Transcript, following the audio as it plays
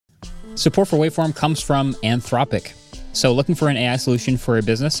Support for Waveform comes from Anthropic. So looking for an AI solution for a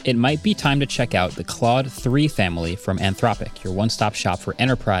business, it might be time to check out the Claude 3 family from Anthropic, your one-stop shop for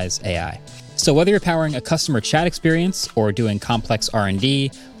enterprise AI. So whether you're powering a customer chat experience or doing complex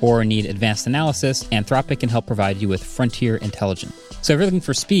R&D or need advanced analysis, Anthropic can help provide you with frontier intelligence. So if you're looking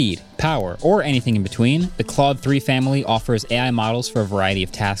for speed, power, or anything in between, the Claude 3 family offers AI models for a variety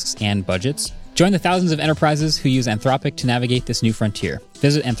of tasks and budgets. Join the thousands of enterprises who use Anthropic to navigate this new frontier.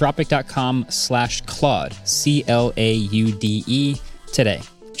 Visit anthropic.com/Claude, Claude, today.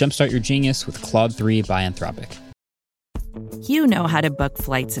 Jumpstart your genius with Claude 3 by Anthropic. You know how to book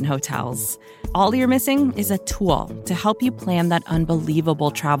flights and hotels. All you're missing is a tool to help you plan that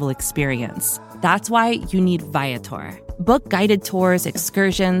unbelievable travel experience. That's why you need Viator. Book guided tours,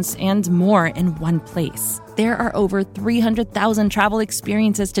 excursions, and more in one place. There are over 300,000 travel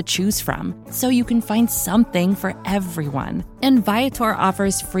experiences to choose from, so you can find something for everyone. And Viator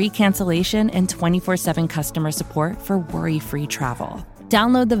offers free cancellation and 24/7 customer support for worry-free travel.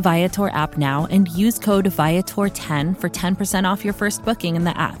 Download the Viator app now and use code Viator10 for 10% off your first booking in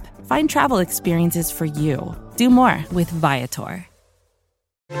the app. Find travel experiences for you. Do more with Viator.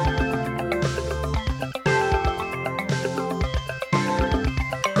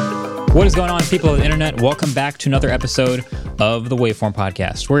 What is going on, people of the internet? Welcome back to another episode of the Waveform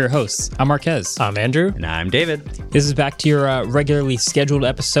Podcast. We're your hosts. I'm Marquez. I'm Andrew. And I'm David. This is back to your regularly scheduled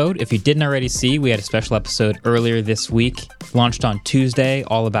episode. If you didn't already see, we had a special episode earlier this week, launched on Tuesday,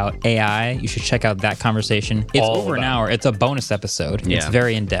 all about AI. You should check out that conversation. It's over an hour. It's a bonus episode. Yeah. It's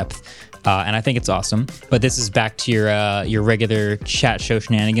very in-depth. And I think it's awesome. But this is back to your regular chat show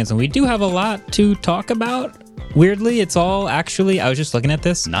shenanigans. And we do have a lot to talk about. Weirdly, it's all actually, I was just looking at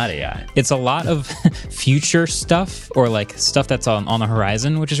this. Not AI. It's a lot of future stuff, or like stuff that's on the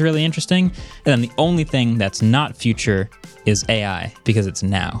horizon, which is really interesting. And then the only thing that's not future is AI, because it's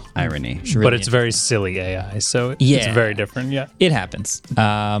now. Irony. Really, but it's very silly AI, so it's very different, yeah. It happens.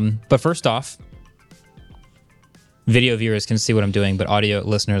 But first off, video viewers can see what I'm doing, but audio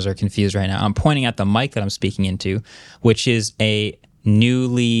listeners are confused right now. I'm pointing at the mic that I'm speaking into, which is a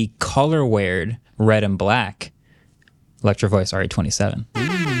newly color-wired red and black Electro Voice RE27.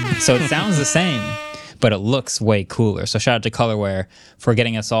 So it sounds the same, but it looks way cooler. So shout out to Colorware for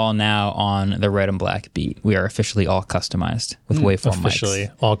getting us all now on the red and black beat. We are officially all customized with waveform officially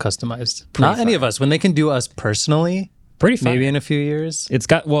mics. All customized. Not any of us. When they can do us personally, pretty fun. Maybe in a few years. It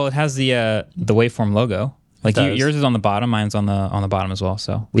has the waveform logo. Like yours is on the bottom, mine's on the bottom as well.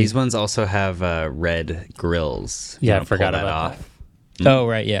 So these ones also have red grills. Yeah, I forgot about that. Oh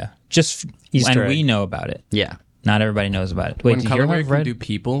right, yeah. Just Easter egg. We know about it. Yeah. Not everybody knows about it. Wait, when Colorware can do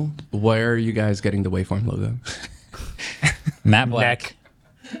people, where are you guys getting the waveform logo? Matte black.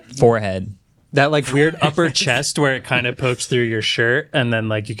 Neck. Forehead. That like weird upper chest where it kind of pokes through your shirt and then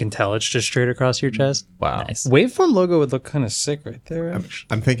like you can tell it's just straight across your chest. Wow. Nice. Waveform logo would look kind of sick right there.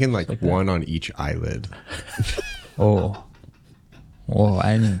 I'm thinking like one on each eyelid. Oh. Whoa,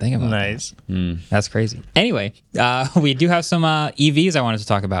 I didn't even think about that. Nice. That's crazy. Anyway, we do have some EVs I wanted to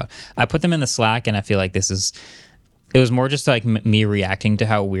talk about. I put them in the Slack, and I feel like it was more just like me reacting to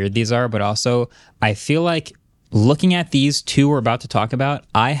how weird these are, but also I feel like looking at these two we're about to talk about,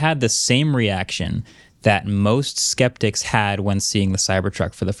 I had the same reaction that most skeptics had when seeing the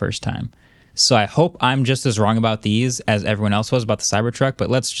Cybertruck for the first time. So I hope I'm just as wrong about these as everyone else was about the Cybertruck, but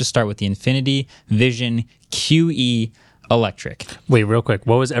let's just start with the Infinity Vision QE Electric. Wait, real quick.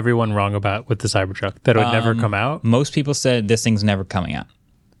 What was everyone wrong about with the Cybertruck? That it would never come out? Most people said this thing's never coming out.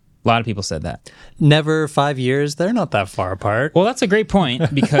 A lot of people said that. Never 5 years? They're not that far apart. Well, that's a great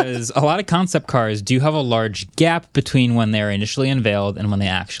point, because a lot of concept cars do have a large gap between when they're initially unveiled and when they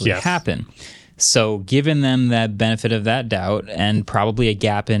actually happen. So given them that benefit of that doubt, and probably a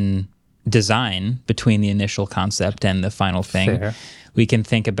gap in design between the initial concept and the final thing, we can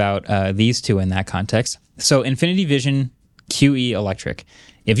think about these two in that context. So Infinity Vision QE Electric.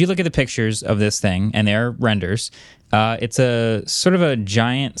 If you look at the pictures of this thing, and they're renders, it's a sort of a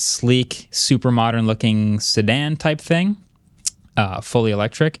giant, sleek, super modern looking sedan type thing, fully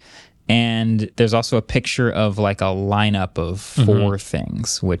electric. And there's also a picture of like a lineup of four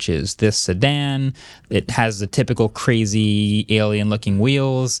things, which is this sedan. It has the typical crazy alien looking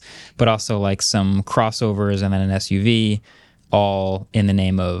wheels, but also like some crossovers and then an SUV, all in the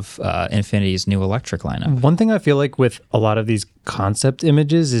name of Infinity's new electric lineup. One thing I feel like with a lot of these concept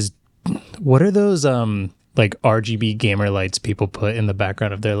images is, what are those like RGB gamer lights people put in the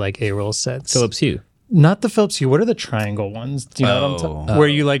background of their like A-roll sets? Philips Hue. Not the Philips Hue. What are the triangle ones? Do you know what I'm talking about? Where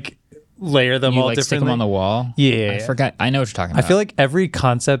you like layer them all like differently. Stick them on the wall. Yeah, I forgot. I know what you're talking about. I feel like every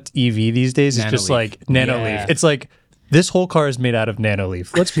concept EV these days is just like nanoleaf. Yeah. It's like this whole car is made out of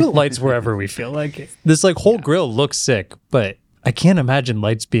nanoleaf. Let's put lights wherever we feel like it. This like whole grill looks sick, but I can't imagine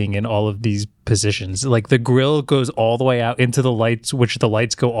lights being in all of these positions. Like the grill goes all the way out into the lights, which the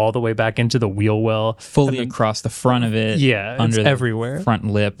lights go all the way back into the wheel well. Fully across the front of it. Yeah, under it's the everywhere. front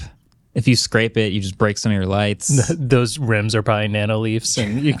lip. If you scrape it, you just break some of your lights. Those rims are probably nanoleafs.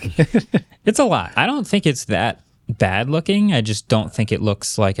 And It's a lot. I don't think it's that bad looking. I just don't think it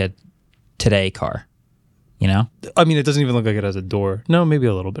looks like a today car. You know? I mean, it doesn't even look like it has a door. No, maybe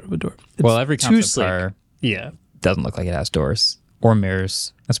a little bit of a door. It's Well, every too concept slick. car Yeah. doesn't look like it has doors or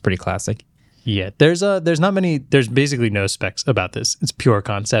mirrors. That's pretty classic. Yeah, there's not many. There's basically no specs about this. It's pure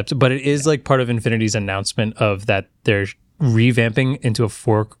concept, but it is like part of Infinity's announcement of that they're revamping into a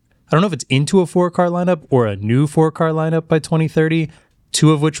four. I don't know if it's into a 4-car lineup or a new 4-car lineup by 2030.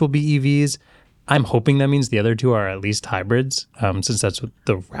 2 of which will be EVs. I'm hoping that means the other 2 are at least hybrids, since that's what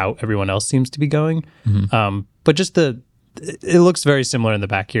the route everyone else seems to be going. But just it looks very similar in the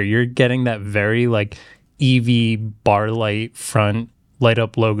back here. You're getting that very like EV bar light front light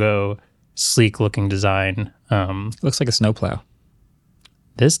up logo. Sleek looking design. Looks like a snowplow,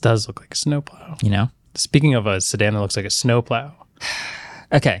 This does look like a snowplow. you know? Speaking of a sedan that looks like a snowplow,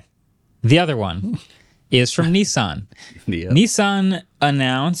 Okay. The other one is from Nissan. Yeah. Nissan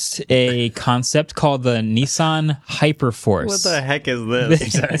announced a concept called the Nissan Hyperforce. What the heck is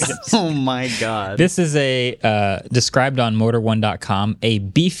this? Oh my god. This is a described on motor1.com, a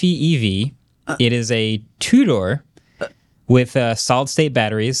beefy EV. It is a 2-door with solid state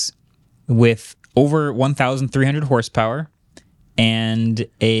batteries with over 1,300 horsepower and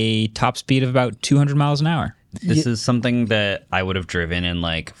a top speed of about 200 miles an hour. This is something that I would have driven in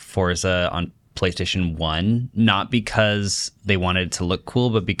like Forza on PlayStation 1, not because they wanted it to look cool,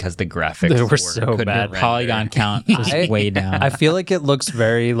 but because the graphics They were so couldn't bad. render. Polygon count is way down. I feel like it looks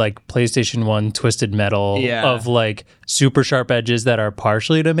very like PlayStation 1 twisted metal Yeah. of like super sharp edges that are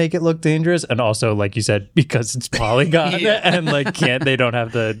partially to make it look dangerous, and also like you said because it's polygon and like they don't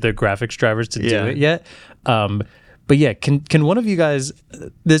have the graphics drivers to do it yet. But yeah, can one of you guys,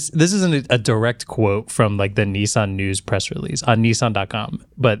 this isn't a direct quote from like the Nissan news press release on Nissan.com,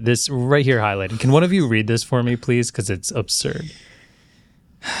 but this right here highlighted. Can one of you read this for me, please? Because it's absurd.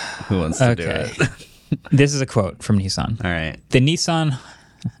 Who wants to do Okay. it? This is a quote from Nissan. All right. The Nissan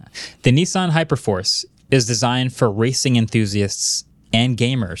Hyperforce is designed for racing enthusiasts and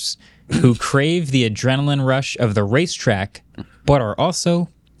gamers who crave the adrenaline rush of the racetrack, but are also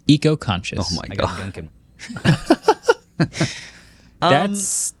eco-conscious. Oh my god.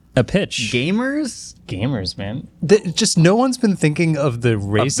 That's a pitch. Gamers? Gamers, man. Just no one's been thinking of the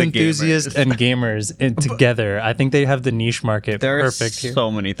race the enthusiasts and gamers together. I think they have the niche market There are perfect here.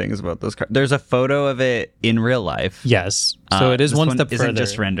 so many things about this car. There's a photo of it in real life. Yes. So it is This one step isn't further.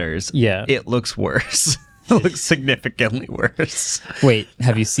 just renders. Yeah. It looks worse. It looks significantly worse. Wait,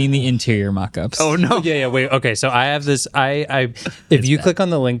 have you seen the interior mock-ups? Oh no. Yeah, wait. Okay, so I have this. If you click on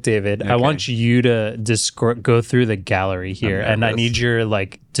the link, David, I want you to go through the gallery here, and I need your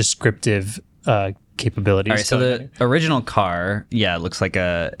like descriptive capabilities. All right, so the original car, it looks like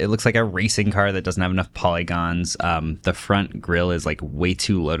a racing car that doesn't have enough polygons. The front grille is like way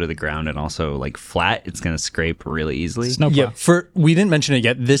too low to the ground and also like flat. It's gonna scrape really easily. We didn't mention it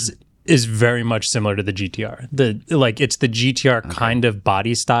yet. This is very much similar to the GTR. It's the GTR kind of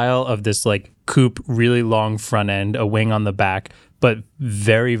body style of this like coupe, really long front end, a wing on the back, but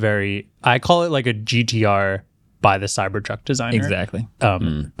very, very. I call it like a GTR by the Cybertruck designer. Exactly.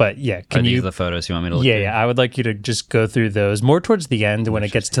 But yeah, Are these the photos you want me to look through? Yeah. I would like you to just go through those more towards the end when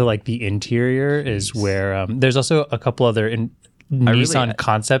it gets to like the interior is where there's also a couple other Nissan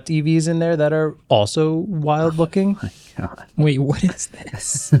concept EVs in there that are also wild looking. Wait, what is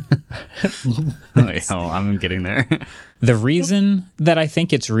this? Wait, I'm getting there. The reason that I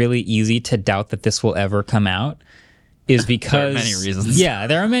think it's really easy to doubt that this will ever come out is because There are many reasons. Yeah,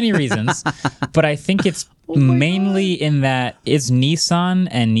 there are many reasons, but I think it's mainly in that it's Nissan,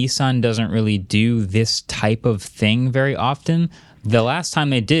 and Nissan doesn't really do this type of thing very often. The last time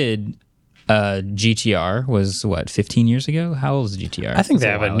they did GTR was 15 years ago? How old is the GTR? I think It's they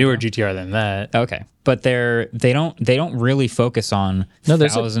have a while newer ago. GTR than that. Okay, but they don't really focus on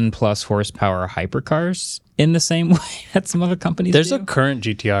 1,000+ horsepower hypercars in the same way that some other companies There's do. a current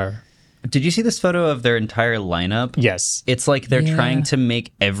GTR. Did you see this photo of their entire lineup? Yes. It's like they're trying to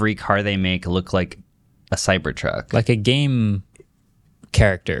make every car they make look like a Cybertruck. like a game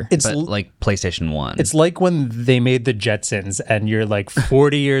character. It's but like PlayStation 1. It's like when they made the Jetsons and you're like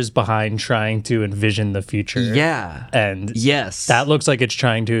 40 years behind trying to envision the future. Yeah. And yes. that looks like it's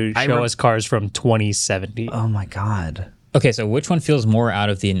trying to show us cars from 2070. Oh my god. Okay, so which one feels more out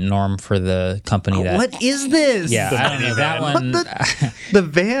of the norm for the company that... What is this? Yeah, I don't know. That one... The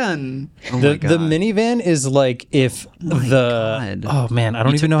van. Oh the minivan is like if God. Oh man, I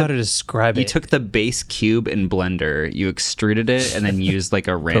don't even know how to describe You it. took the base cube in Blender, you extruded it, and then used like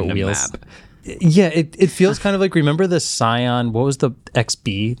a random wheels. map. Yeah, it feels kind of like, remember the Scion, what was the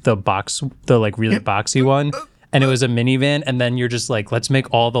XB, the box, the like really boxy one? And it was a minivan, and then you're just like, let's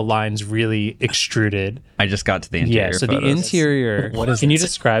make all the lines really extruded. I just got to the interior. Yeah, so photos. the interior, can you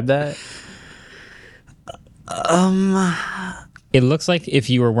describe that? It looks like if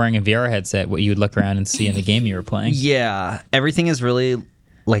you were wearing a VR headset, what you would look around and see in the game you were playing. Yeah, everything is really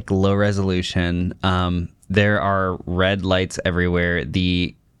like low resolution. There are red lights everywhere.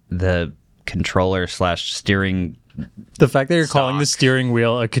 The controller / steering. The fact that you're calling the steering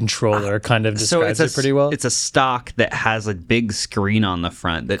wheel a controller kind of describes it pretty well. It's a stock that has a big screen on the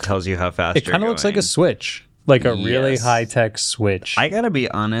front that tells you how fast It you're kind of looks like going. a Switch, like a really Yes. high-tech Switch. I gotta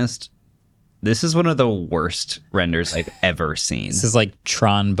be honest, this is one of the worst renders I've ever seen. This is like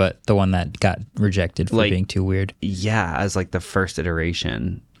Tron, but the one that got rejected for Like- being too weird. Yeah, as like the first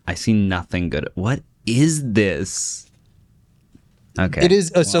iteration. I see nothing good. What is this? Okay. It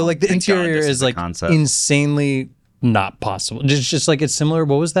is so like the thank God interior this is a like concept. insanely not possible. Just like it's similar.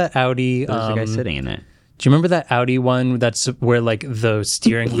 What was that Audi? There's a guy sitting in it. Do you remember that Audi one that's where like the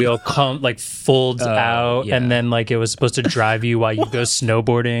steering wheel folds out yeah. and then like it was supposed to drive you while you go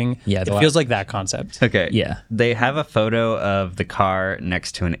snowboarding? Yeah, it the feels like that concept. Okay. Yeah. They have a photo of the car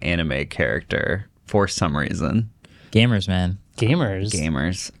next to an anime character for some reason. Gamers, man.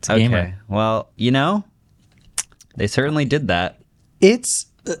 Gamers. It's a gamer. Well, they certainly did that. It's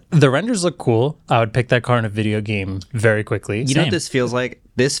the renders look cool. I would pick that car in a video game very quickly. You know what Same. this feels like?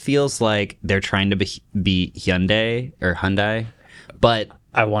 This feels like they're trying to be Hyundai, but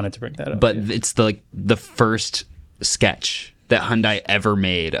I wanted to bring that up. but it's the first sketch that Hyundai ever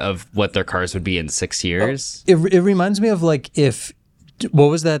made of what their cars would be in 6 years. It reminds me of like what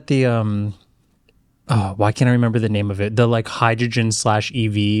was that why can't I remember the name of it? The like hydrogen /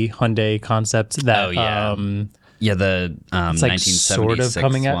 EV Hyundai concept that Oh, yeah. Yeah, the it's like 1976 sort of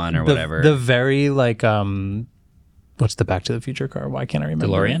coming out one or the, whatever. The very like what's the Back to the Future car? Why can't I remember?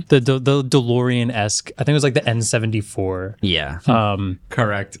 DeLorean? The DeLorean-esque. I think it was like the N74. Yeah.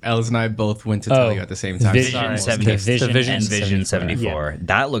 Correct. Ellis and I both went to tell you at the same time. Vision Sorry. 74. The Vision and Vision 74. 74.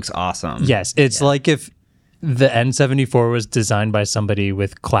 That looks awesome. Yes, it's like if the N74 was designed by somebody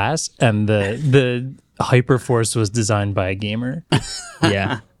with class and the Hyperforce was designed by a gamer.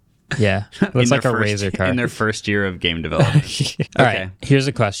 Yeah. Yeah. Looks like a razor car. in their first year of game development. All right. Here's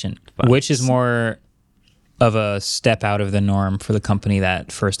a question. Which is more of a step out of the norm for the company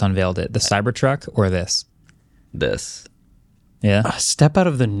that first unveiled it? The Cybertruck or this? This. Yeah. A step out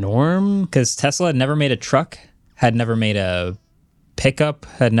of the norm? Because Tesla had never made a truck, had never made a pickup,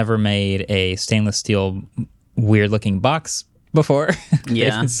 had never made a stainless steel weird looking box before.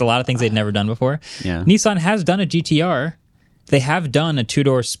 Yeah. It's a lot of things they'd never done before. Yeah. Nissan has done a GTR. They have done a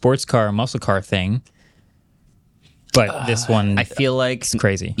two-door sports car, muscle car thing. But this one, I feel like it's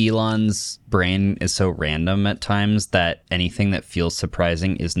crazy. Elon's brain is so random at times that anything that feels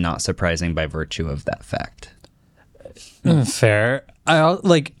surprising is not surprising by virtue of that fact. Fair.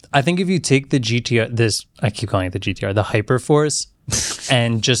 I think if you take the GTR, I keep calling it the GTR, the Hyperforce,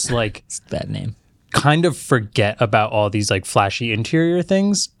 and just like It's a bad name. kind of forget about all these like flashy interior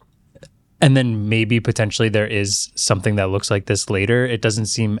things, and then maybe potentially there is something that looks like this later, it doesn't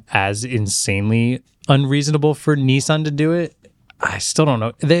seem as insanely unreasonable for Nissan to do it. I still don't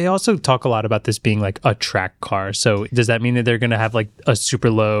know. They also talk a lot about this being like a track car. So does that mean that they're going to have like a super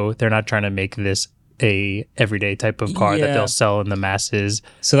low, they're not trying to make this a everyday type of car that Yeah. they'll sell in the masses?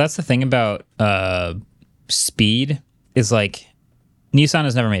 So that's the thing about speed is like Nissan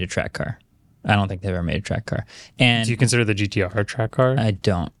has never made a track car. I don't think they've ever made a track car. And Do you consider the GTR a track car? I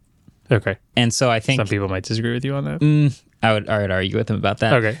don't. Okay. And so I think Some people might disagree with you on that. I would argue with them about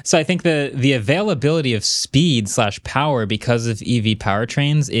that. Okay. So I think the availability of speed / power because of EV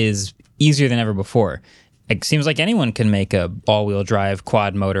powertrains is easier than ever before. It seems like anyone can make a all-wheel drive,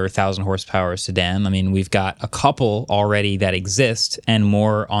 quad motor, 1,000 horsepower sedan. I mean, we've got a couple already that exist and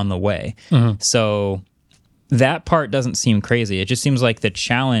more on the way. So that part doesn't seem crazy. It just seems like the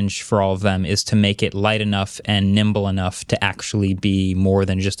challenge for all of them is to make it light enough and nimble enough to actually be more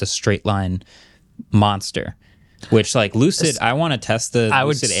than just a straight line monster. Which, like Lucid, I want to test the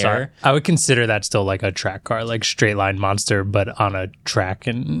Lucid Air. I would consider that still like a track car, like straight line monster, but on a track.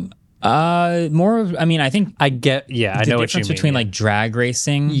 And More of, I mean, I think I get, I the know what you difference mean. between like drag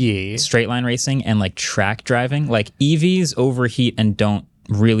racing, Yeah. straight line racing, and like track driving. Like EVs overheat and don't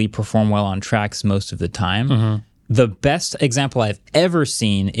really perform well on tracks most of the time. The best example I've ever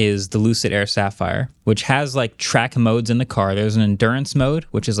seen is the Lucid Air Sapphire, which has like track modes in the car. There's an endurance mode,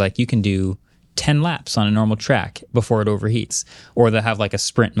 which is like you can do 10 laps on a normal track before it overheats. Or they'll have like a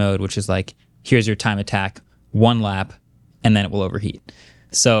sprint mode, which is like, here's your time attack, 1 lap, and then it will overheat.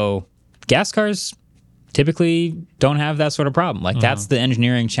 So gas cars typically don't have that sort of problem. Like that's the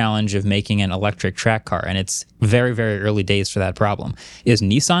engineering challenge of making an electric track car. And it's very, very early days for that problem. Is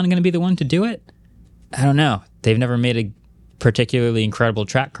Nissan going to be the one to do it? I don't know. They've never made a particularly incredible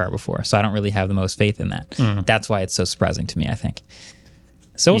track car before, so I don't really have the most faith in that. That's why it's so surprising to me, I think.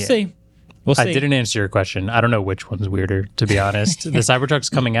 So we'll see. We'll see. I didn't answer your question. I don't know which one's weirder, to be honest. The Cybertruck's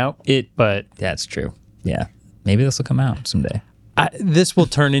coming out, but that's true. Yeah. Maybe this will come out someday. This will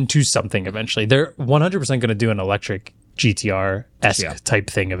turn into something eventually. They're 100% going to do an electric GTR-esque type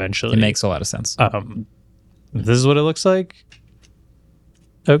thing eventually. It makes a lot of sense. This is what it looks like.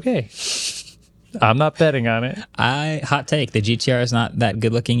 Okay. I'm not betting on it. Hot take. The GTR is not that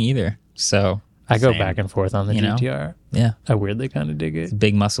good looking either. So I go back and forth on the GTR. Know? Yeah. I weirdly kind of dig it. It's a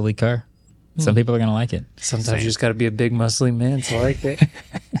big muscly car. Some people are going to like it. Sometimes you just got to be a big muscly man to like it.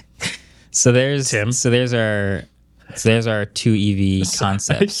 So there's Tim. So there's our 2 EV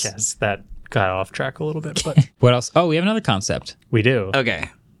concepts. Yes, that got off track a little bit, but What else? Oh, we have another concept. we do. Okay.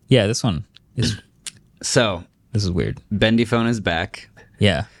 Yeah, this one is So, this is weird. Bendy phone is back.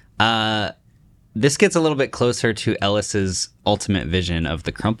 Yeah. This gets a little bit closer to Ellis's ultimate vision of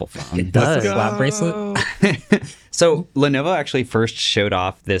the crumple phone. Does slap bracelet? So Lenovo actually first showed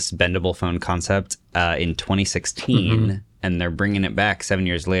off this bendable phone concept in 2016, and they're bringing it back 7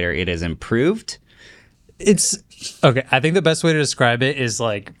 years later. It is improved. It's okay. I think the best way to describe it is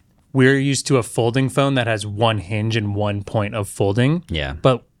like we're used to a folding phone that has one hinge and one point of folding. Yeah.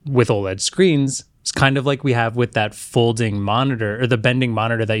 But with OLED screens, it's kind of like we have with that folding monitor or the bending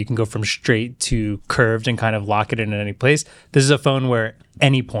monitor that you can go from straight to curved and kind of lock it in any place. This is a phone where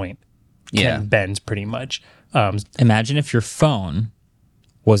any point can bend pretty much. Imagine if your phone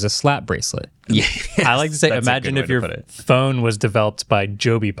was a slap bracelet. Yeah. I like to say, That's a imagine good if way to your put it. phone was developed by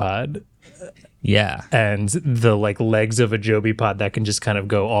Joby Pod. Yeah. And the like legs of a Joby Pod that can just kind of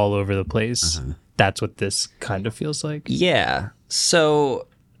go all over the place. That's what this kind of feels like. Yeah. So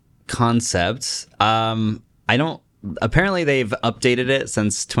concepts. Apparently they've updated it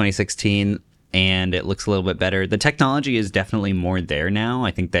since 2016 and it looks a little bit better. The technology is definitely more there now.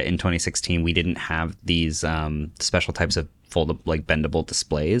 I think that in 2016 we didn't have these special types of bendable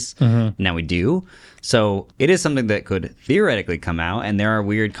displays. Now we do. So it is something that could theoretically come out, and there are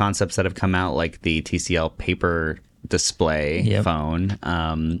weird concepts that have come out like the TCL paper display phone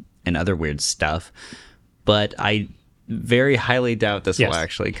and other weird stuff. But I very highly doubt this will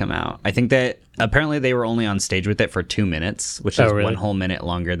actually come out. I think that apparently they were only on stage with it for 2 minutes, which is 1 whole minute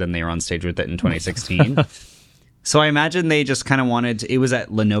longer than they were on stage with it in 2016. So I imagine they just kind of wanted it was at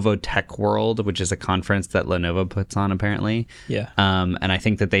Lenovo Tech World, which is a conference that Lenovo puts on apparently. Yeah. And I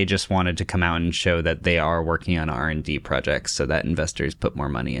think that they just wanted to come out and show that they are working on R&D projects so that investors put more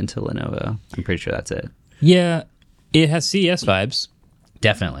money into Lenovo. I'm pretty sure that's it. Yeah. It has CES vibes.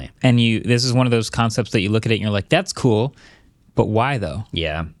 Definitely. And this is one of those concepts that you look at it and you're like, that's cool, but why though?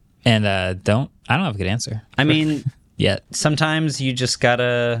 Yeah. And I don't have a good answer. I mean, yet. Sometimes you just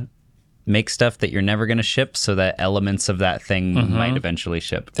gotta make stuff that you're never gonna ship so that elements of that thing might eventually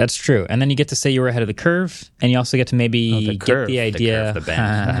ship. That's true. And then you get to say you were ahead of the curve, and you also get to maybe get the idea. The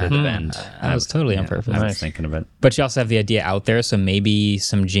bend. The bend. That was totally on purpose. I was thinking of it. But you also have the idea out there, so maybe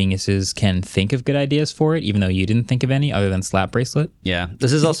some geniuses can think of good ideas for it, even though you didn't think of any other than slap bracelet. Yeah.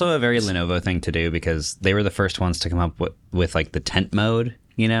 This is also a very Lenovo thing to do because they were the first ones to come up with like the tent mode,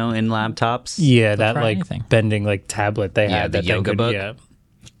 in laptops. Yeah, that try like anything. bending like tablet they had. the that yoga book. Yeah.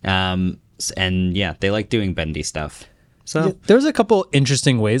 And yeah, they like doing bendy stuff. So Yeah, there's a couple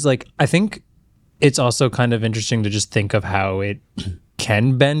interesting ways. Like, I think it's also kind of interesting to just think of how it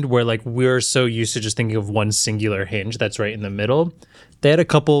can bend, where like we're so used to just thinking of one singular hinge that's right in the middle. They had a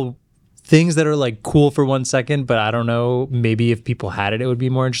couple things that are like cool for 1 second, but I don't know, maybe if people had it, it would be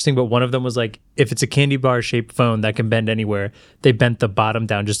more interesting. But one of them was like, if it's a candy bar shaped phone that can bend anywhere, they bent the bottom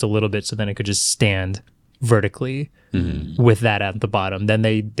down just a little bit so then it could just stand vertically with that at the bottom. Then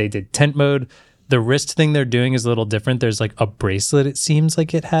they did tent mode. The wrist thing they're doing is a little different. There's like a bracelet, it seems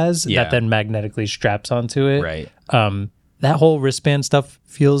like it has, that then magnetically straps onto it. Right. That whole wristband stuff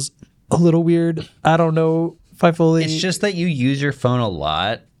feels a little weird. I don't know if I fully... It's just that you use your phone a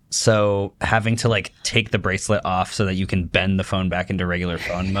lot. So having to like take the bracelet off so that you can bend the phone back into regular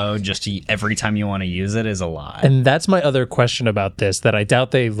phone mode every time you want to use it is a lot. And that's my other question about this that I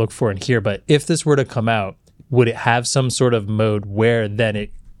doubt they look for in here. But if this were to come out, would it have some sort of mode where then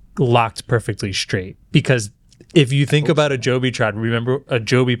it locked perfectly straight? Because if you think about a Joby Pod, remember a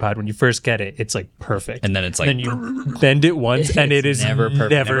Joby Pod when you first get it, it's like perfect, And then it's like- then you bend it once, and it is never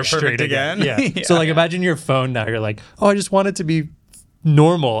perfect. never straight perfect again. again. Yeah. So like, imagine your phone now. You're like, oh, I just want it to be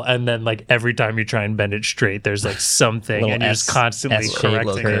normal, and then like every time you try and bend it straight, there's like something, Little and you're just constantly S-shaped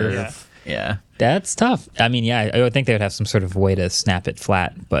correcting it. curve. Yeah. Yeah. That's tough. I mean, yeah, I would think they would have some sort of way to snap it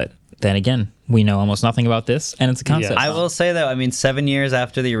flat, but then again, we know almost nothing about this, and it's a concept. Yeah. I will say though, I mean, 7 years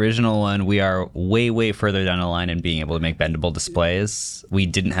after the original one, we are way further down the line in being able to make bendable displays. We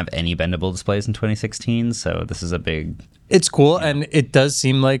didn't have any bendable displays in 2016, so this is a big. It's cool, and it does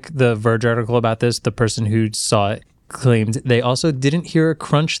seem like the Verge article about this, the person who saw it claimed they also didn't hear a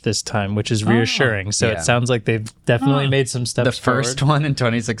crunch this time, which is reassuring. So yeah. it sounds like they've definitely made some steps The first forward. one in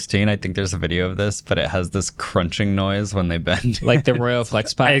 2016, I think there's a video of this, but it has this crunching noise when they bend. like the Royal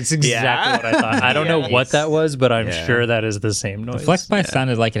Flex Pi. It's exactly what I thought. I don't know what that was, but I'm sure that is the same noise. Flex Pi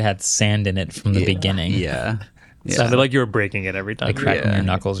sounded like it had sand in it from the beginning. Yeah. Sounded like you were breaking it every time. Like cracking your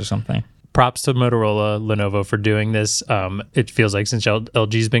knuckles or something. Props to Motorola, Lenovo for doing this. It feels like since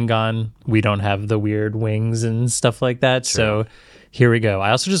LG's been gone, we don't have the weird wings and stuff like that. So here we go.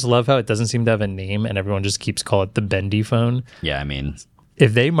 I also just love how it doesn't seem to have a name, and everyone just keeps calling it the Bendy phone. Yeah, I mean,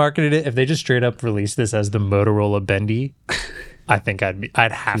 If they marketed it, if they just straight up released this as the Motorola Bendy, I think I'd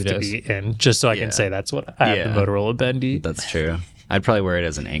have to be in, just so I can say that's what I have, the Motorola Bendy. that's true. I'd probably wear it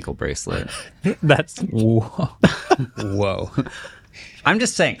as an ankle bracelet. That's Whoa. I'm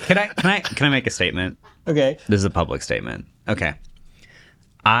just saying. Can I make a statement? okay. This is a public statement. Okay.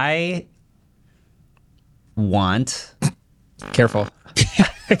 I want Careful.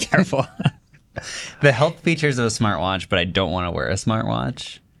 Careful. the health features of a smartwatch, but I don't want to wear a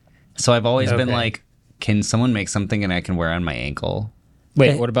smartwatch. So I've always been like, can someone make something and I can wear on my ankle?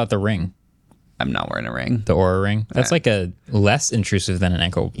 Wait, what about the ring? I'm not wearing a ring. The Aura ring? That's like a less intrusive than an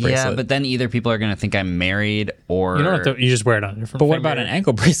ankle bracelet. Yeah, but then either people are going to think I'm married or... You don't have to. You just wear it on your. But what about an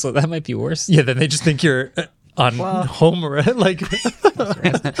ankle bracelet? That might be worse. Yeah, then they just think you're on home arrest, like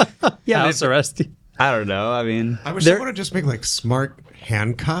house arrest. I don't know. I mean... I wish they would have just make like smart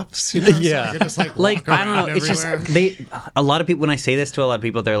handcuffs. You know? Yeah. So you could just, like Like, walk I don't know. around It's just everywhere. a lot of people, when I say this to a lot of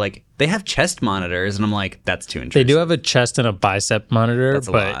people, they're like, they have chest monitors. And I'm like, that's too intrusive. They do have a chest and a bicep monitor, That's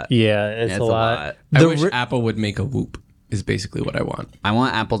a but lot. yeah, it's a lot. I The wish ri- Apple would make a Whoop. Is basically what I want. I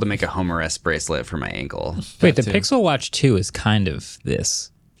want Apple to make a home arrest bracelet for my ankle. Wait, the too. Pixel Watch 2 is kind of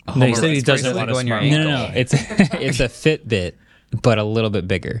this. No, he said he arrest doesn't bracelet want a go on your smart. ankle. No. It's it's a Fitbit, but a little bit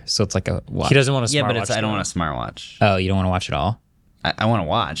bigger. So it's like a watch. He doesn't want a smart Yeah, but watch. I don't though. want a smartwatch. Oh, you don't want to watch it all? I want to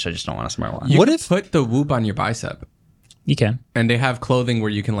watch. I just don't want a smartwatch. You What could if- put the Whoop on your bicep? You can. And they have clothing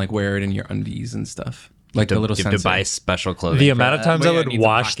where you can like wear it in your undies and stuff. Like to, the little you have sensor. to buy special clothing. The for amount of that. times But I yeah, would it needs a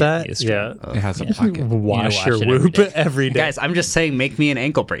wash pocket. that, It's yeah, It has a pocket. wash wash your it every whoop day. every day. Guys, I'm just saying, make me an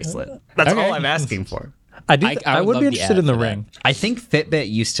ankle bracelet. That's Okay. all I'm asking for. I do. I I would would love be the interested ad in the for that. ring. I think Fitbit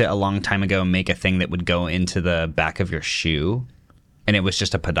used to, a long time ago, make a thing that would go into the back of your shoe. And it was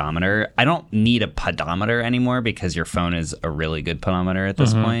just a pedometer. I don't need a pedometer anymore because your phone is a really good pedometer at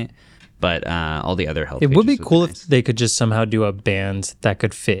this point. But all the other health It would be features cool nice. if they could just somehow do a band that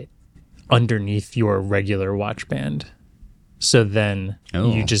could fit underneath your regular watch band. So then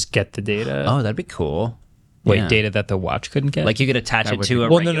you just get the data. Oh, that'd be cool. Wait, Yeah. date that the watch couldn't get? Like you could attach it would to be- a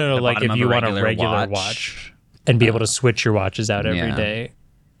Well, regular, no. the Like bottom if of you want a regular watch and be able to switch your watches out every Yeah. day,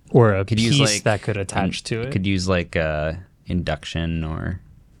 or a Could piece use like that could attach to you it. could use like induction or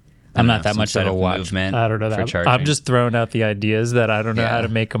I'm I not don't know, that some much sort of a watch. movement I don't know for that. charging. I'm just throwing out the ideas that I don't know how Yeah. to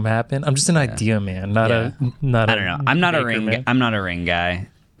make them happen. I'm just an idea man, not Yeah. a. I don't know. I'm not a maker ring. man. I'm not a ring guy.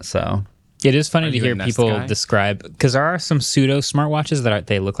 So It is funny to you a hear Nest people guy? describe, because there are some pseudo smartwatches that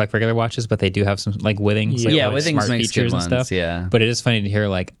they look like regular watches, but they do have some like Withings, like, Yeah, like, Withings smart makes good features and ones, stuff. yeah. But it is funny to hear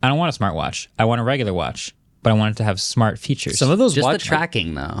like, I don't want a smartwatch. I want a regular watch, but I want it to have smart features. Some of those just watch the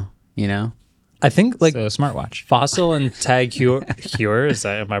tracking though, you know. I think like so a smartwatch. Fossil and Tag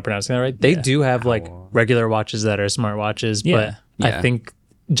Heuer, am I pronouncing that right? They do have like regular watches that are smartwatches, Yeah. but Yeah. I think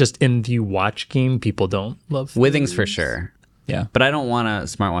just in the watch game, people don't love. Withings for sure. Yeah. But I don't want a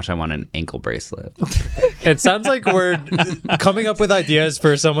smartwatch. I want an ankle bracelet. It sounds like we're coming up with ideas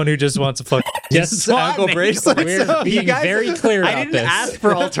for someone who just wants a fuck ankle bracelet. We're being very clear about this.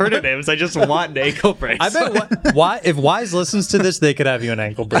 for alternatives. I just want an ankle bracelet. I bet why if Wise listens to this, they could have you an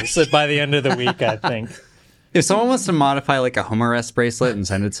ankle bracelet by the end of the week. I think. If someone wants to modify like a home arrest bracelet and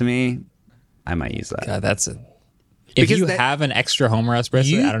send it to me, I might use that. God, that's a If you have an extra home ROS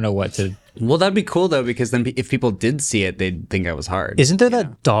bracelet, I don't know what to. Well, that'd be cool though, because then if people did see it, they'd think I was hard. Isn't there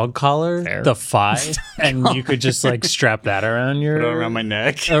that dog collar, the Fi, and you could just like strap that around around my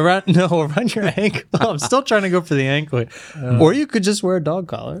neck? Around your ankle. I'm still trying to go for the ankle. Or you could just wear a dog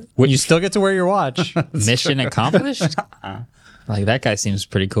collar. You still get to wear your watch. Mission accomplished. Like that guy seems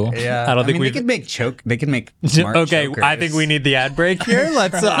pretty cool. Yeah, I don't think they could make They could make smart okay, chokers. I think we need the ad break here.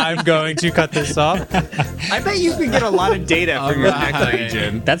 I'm going to cut this off. I bet you could get a lot of data for your neck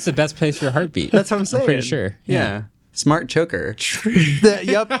region. That's the best place for your heartbeat. That's what I'm saying. I'm pretty sure. Yeah. Smart choker.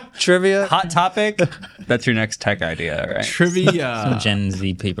 Yep. Trivia. Hot topic. That's your next tech idea, right? Trivia. Some Gen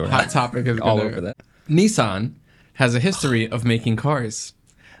Z people. Hot topic is all over that. Nissan has a history of making cars.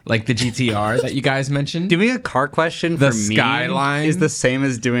 Like the GTR that you guys mentioned. Doing a car question The for me Skyline. is the same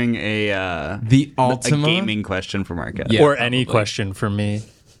as doing the Altima. a gaming question for Market. Yeah, or any probably. question for me.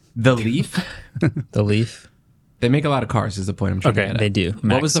 The Leaf. The Leaf. They make a lot of cars is the point I'm trying to get at. They do.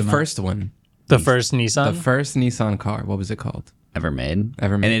 What was the Maxima. first one? The first Nissan? The first Nissan car. What was it called? Ever made?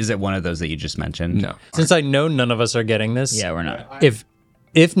 Ever made. And is it one of those that you just mentioned? No. Since I know none of us are getting this, Yeah, we're not.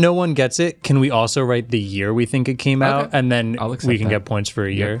 if no one gets it, can we also write the year we think it came out, Okay. and then I'll accept we can that. get points for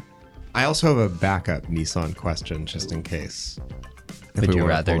a year? I also have a backup Nissan question just in case. If Would we you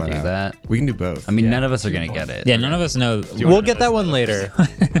wanna rather pull do out. that? We can do both. I mean, none of us are going to get it. Yeah, none of us know. We'll get that one later.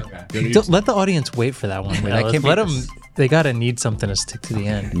 Don't let the audience wait for that one. that can't be Let them. this. They gotta need something to stick to the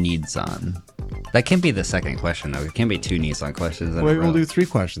end. Needs on. That can't be the second question, though. It can't be two Nissan questions. in a Wait, row. we'll do 3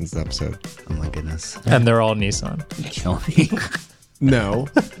 questions this episode. Oh, my goodness. And they're all Nissan. Kill me. No,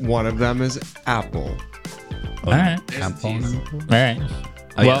 one of them is Apple. All right. Apple. All right.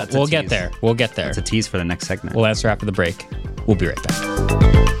 Oh, yeah, well, that's a we'll get tease. there. We'll get there. It's a tease for the next segment. We'll answer after the break. We'll be right back.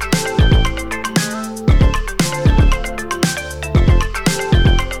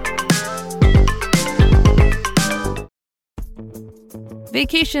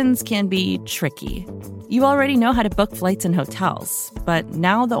 Vacations can be tricky. You already know how to book flights and hotels, but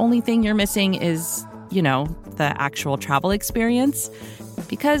now the only thing you're missing is, the actual travel experience.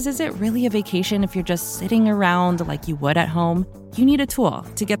 Because is it really a vacation if you're just sitting around like you would at home? You need a tool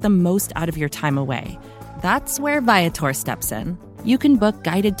to get the most out of your time away. That's where Viator steps in. You can book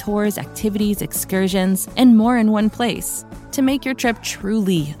guided tours, activities, excursions, and more in one place to make your trip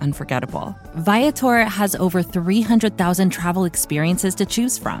truly unforgettable. Viator has over 300,000 travel experiences to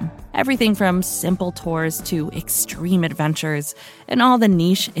choose from. Everything from simple tours to extreme adventures and all the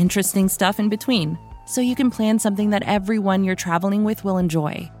niche, interesting stuff in between. So you can plan something that everyone you're traveling with will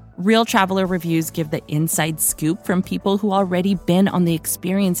enjoy. Real traveler reviews give the inside scoop from people who already been on the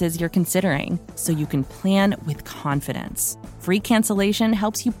experiences you're considering, so you can plan with confidence. Free cancellation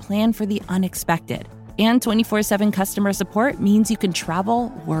helps you plan for the unexpected. And 24/7 customer support means you can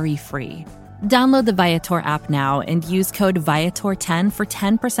travel worry-free. Download the Viator app now and use code Viator10 for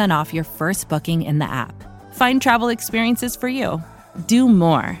 10% off your first booking in the app. Find travel experiences for you. Do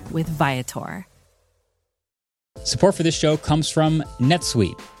more with Viator. Support for this show comes from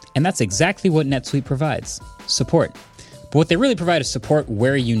NetSuite, and that's exactly what NetSuite provides, support. But what they really provide is support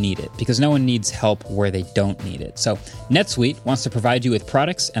where you need it, because no one needs help where they don't need it. So NetSuite wants to provide you with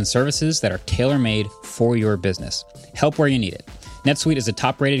products and services that are tailor-made for your business. Help where you need it. NetSuite is a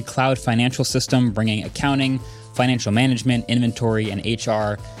top-rated cloud financial system bringing accounting, financial management, inventory, and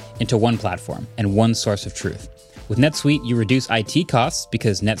HR into one platform and one source of truth. With NetSuite, you reduce IT costs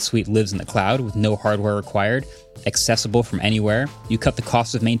because NetSuite lives in the cloud with no hardware required, accessible from anywhere. You cut the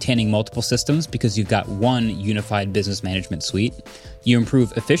cost of maintaining multiple systems because you've got one unified business management suite. You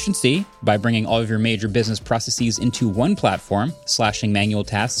improve efficiency by bringing all of your major business processes into one platform, slashing manual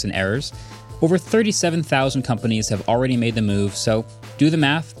tasks and errors. Over 37,000 companies have already made the move, so do the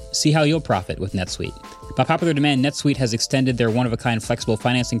math, see how you'll profit with NetSuite. By popular demand, NetSuite has extended their one-of-a-kind flexible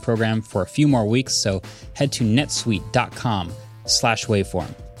financing program for a few more weeks, so head to netsuite.com/waveform.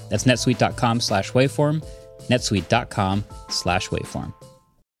 That's netsuite.com/waveform, netsuite.com/waveform. All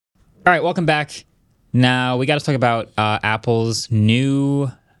right, welcome back. Now, we got to talk about Apple's new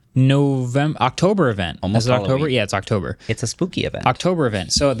October event. Almost Is it October? Halloween. Yeah, it's October. It's a spooky event. October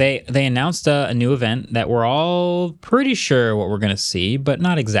event. So they announced a new event that we're all pretty sure what we're going to see, but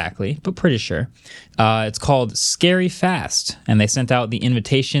not exactly, but pretty sure. It's called Scary Fast, and they sent out the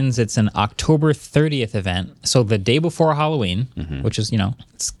invitations. It's an October 30th event, so the day before Halloween, which is,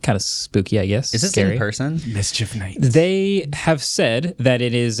 it's kind of spooky, I guess. Is this Scary. in person? Mischief Night. They have said that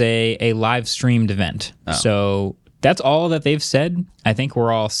it is a live streamed event. So that's all that they've said. I think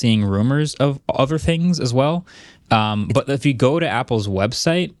we're all seeing rumors of other things as well. But if you go to Apple's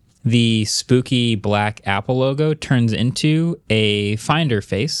website, the spooky black Apple logo turns into a Finder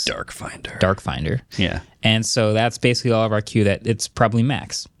face. Dark Finder. Dark Finder. Yeah. And so that's basically all of our cue that it's probably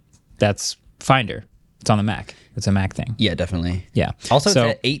Macs. That's Finder. It's on the Mac. It's a Mac thing. Yeah, definitely. Yeah. Also, so,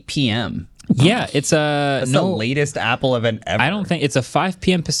 it's at 8 p.m. Yeah, it's That's the latest Apple event ever. I don't think it's a 5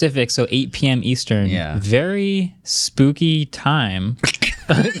 p.m. Pacific, so 8 p.m. Eastern. Yeah. Very spooky time.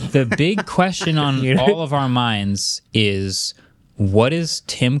 The big question on all of our minds is, what is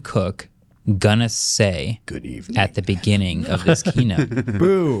Tim Cook gonna say Good evening. at the beginning of this keynote?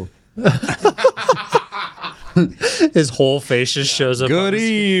 Boo. His whole face just shows up. Good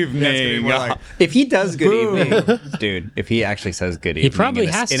be evening. more like, If he does good evening, dude, if he actually says good evening, probably in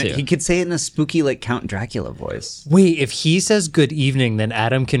a- has in a- to. He could say it in a spooky, like Count Dracula voice. Wait, if he says good evening, then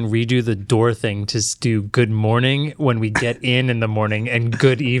Adam can redo the door thing to do good morning when we get in the morning and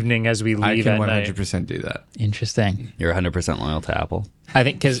good evening as we I leave can at night. 100% do that. Interesting. You're 100% loyal to Apple. I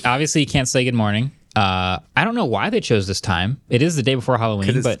think because obviously you can't say good morning. I don't know why they chose this time. It is the day before Halloween,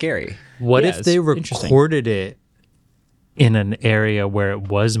 Because it's but scary. What Yeah, if they it's interesting. recorded it in an area where it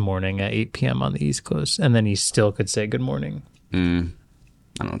was morning at 8 p.m. on the East Coast, and then he still could say good morning? I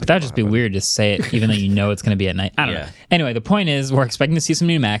don't think But that'd just be weird to say it, even though you know it's going to be at night. I don't know. Yeah. Anyway, the point is, we're expecting to see some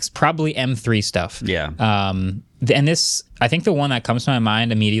new Macs, probably M3 stuff. Yeah. And this, I think the one that comes to my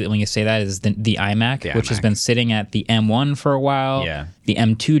mind immediately when you say that is the iMac, The which has iMac. been sitting at the M1 for a while. Yeah. The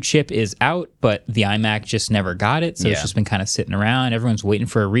M2 chip is out, but the iMac just never got it. So it's Yeah. just been kind of sitting around. Everyone's waiting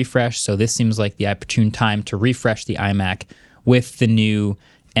for a refresh. So this seems like the opportune time to refresh the iMac with the new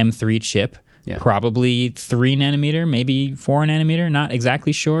M3 chip. Yeah. Probably 3 nanometer, maybe 4 nanometer, not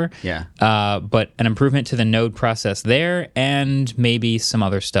exactly sure. Yeah. But an improvement to the node process there, and maybe some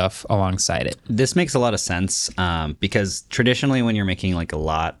other stuff alongside it. This makes a lot of sense because traditionally when you're making like a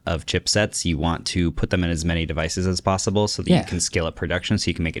lot of chipsets, you want to put them in as many devices as possible so that Yeah. you can scale up production so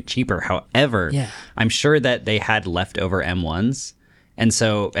you can make it cheaper. However, Yeah. I'm sure that they had leftover M1s.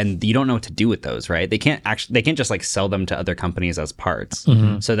 And you don't know what to do with those, right? They can't just like sell them to other companies as parts.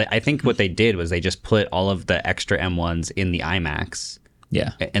 So I think what they did was they just put all of the extra M1s in the iMacs.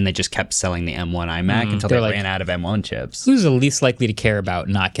 Yeah. And they just kept selling the M1 iMac until they They're like- ran out of M1 chips. Who's the least likely to care about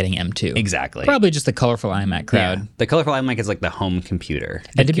not getting M2? Exactly. Probably just the colorful iMac Yeah. crowd. The colorful iMac is like the home computer.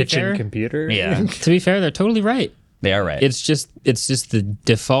 And to be Kitchen fair, computer. Yeah, to be fair, they're totally right. they are right. It's just the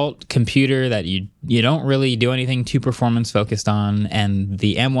default computer that you don't really do anything too performance focused on, and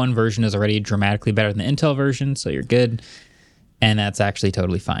the M1 version is already dramatically better than the Intel version, so you're good, and that's actually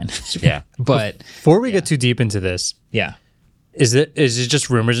totally fine. Yeah. But Before we get too deep into this, yeah, is it just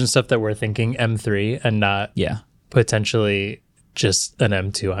rumors and stuff that we're thinking M3 and not yeah. potentially just an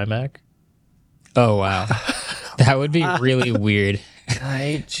M2 iMac? Oh wow, that would be really weird.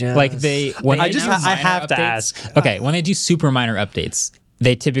 I just Like I have to ask. Okay, when they do super minor updates,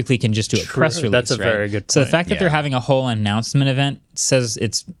 they typically can just do a press release. That's a right? very good So the point. fact that they're Yeah. having a whole announcement event says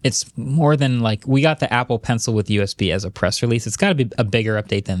it's more than like we got the Apple Pencil with USB as a press release. It's got to be a bigger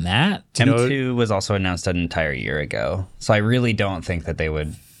update than that. M2 was also announced an entire year ago, so I really don't think that they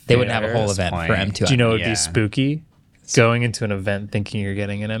would. They wouldn't have a at whole this event point. for M2. Do you know it would Yeah. be spooky? Going into an event thinking you're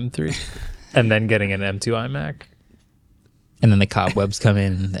getting an M3 and then getting an M2 iMac. And then the cobwebs come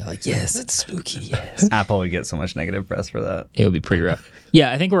in and they're like, yes, it's spooky. Yes. Apple would get so much negative press for that. It would be pretty rough.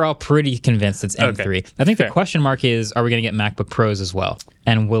 Yeah, I think we're all pretty convinced it's M3. Okay. I think Fair. the question mark is, are we going to get MacBook Pros as well?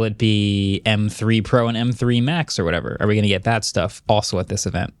 And will it be M3 Pro and M3 Max or whatever? Are we going to get that stuff also at this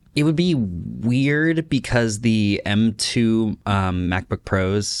event? It would be weird because the M2 MacBook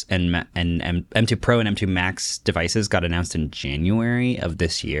Pros and M2 Pro and M2 Max devices got announced in January of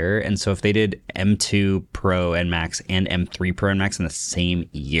this year. And so if they did M2 Pro and Max and M3 Pro and Max in the same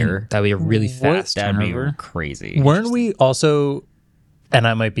year, That would be a really fast that'd be turnover. crazy. Weren't we also, and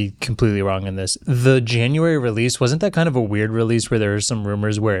I might be completely wrong in this, the January release, wasn't that kind of a weird release where there were some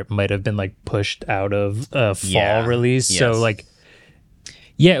rumors where it might have been like pushed out of a fall Yeah. release? So Yes. like,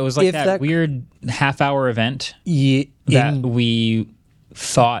 Yeah, it was like If that, that- weird half-hour event that that we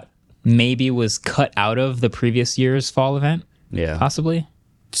thought maybe was cut out of the previous year's fall event, Yeah. possibly.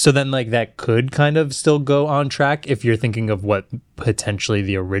 so then like that could kind of still go on track if you're thinking of what potentially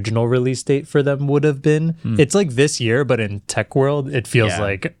the original release date for them would have been. It's like this year, but in tech world, it feels Yeah.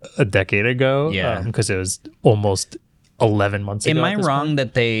 like a decade ago. Yeah. Because it was almost 11 months ago. Am I at this wrong point.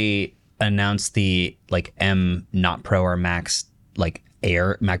 that they announced the like M not Pro or Max like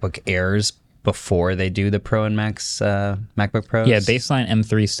Air MacBook Airs before they do the Pro and Max MacBook Pros? Yeah, baseline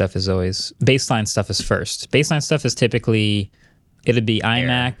M3 stuff is always baseline stuff is first. Baseline stuff is typically it'd be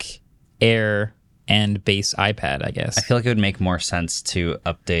iMac, Air, and base iPad, I guess. I feel like it would make more sense to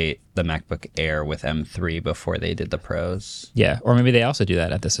update the MacBook Air with M3 before they did the Pros. Yeah, or maybe they also do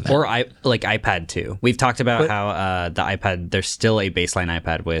that at this event. Or like iPad 2. We've talked about how the iPad, there's still a baseline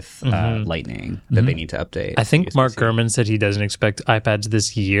iPad with Lightning that they need to update. I think USB-C. Mark Gurman said he doesn't expect iPads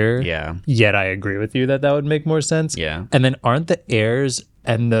this year. Yeah. Yet I agree with you that would make more sense. Yeah. And then aren't the Airs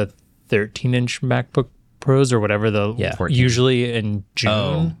and the 13-inch MacBook Pros or whatever usually in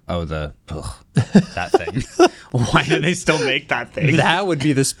June? That thing. Why do they still make that thing? That would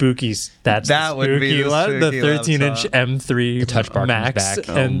be the spooky. That's That the would be spooky the one. The spooky 13-inch laptop. M3 touch bar comes Max back.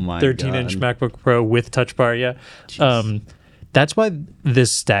 and Oh my 13-inch God. MacBook Pro with touch bar. Yeah, that's why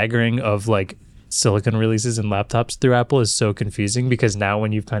this staggering of like silicon releases and laptops through Apple is so confusing, because now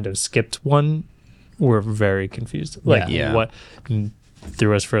when you've kind of skipped one, we're very confused. Like Yeah. what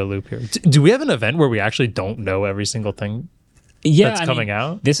threw us for a loop here? Do we have an event where we actually don't know every single thing? That's coming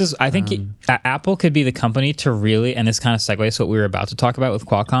out? This is, I think, Apple could be the company to really, and this kind of segues to what we were about to talk about with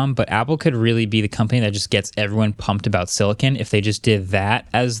Qualcomm, but Apple could really be the company that just gets everyone pumped about silicon if they just did that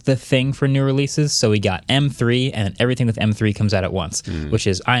as the thing for new releases. So we got M3, and everything with M3 comes out at once, which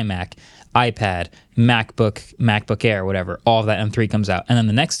is iMac, iPad, MacBook Air, whatever. All of that M3 comes out. And then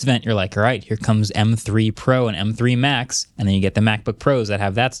the next event, you're like, all right, here comes M3 Pro and M3 Max, and then you get the MacBook Pros that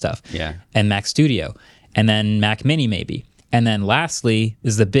have that stuff. Yeah. And Mac Studio, and then Mac Mini maybe. And then lastly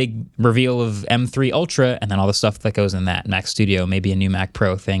is the big reveal of M3 Ultra, and then all the stuff that goes in that. Mac Studio, maybe a new Mac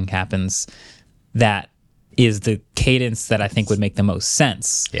Pro thing happens. That is the cadence that I think would make the most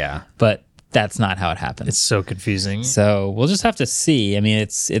sense. Yeah. But that's not how it happens. It's so confusing. So we'll just have to see. I mean,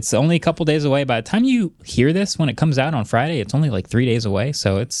 it's only a couple days away. By the time you hear this, when it comes out on Friday, it's only like 3 days away.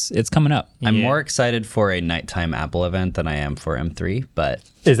 So it's coming up. I'm more excited for a nighttime Apple event than I am for M3, but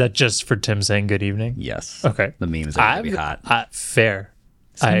Is that just for Tim saying good evening? yes. Okay. The memes are going to be hot. Fair.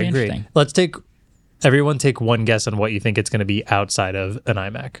 gonna I be agree. interesting. Let's everyone take one guess on what you think it's going to be outside of an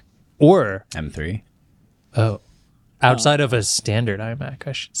iMac. Or, M3. outside of a standard iMac,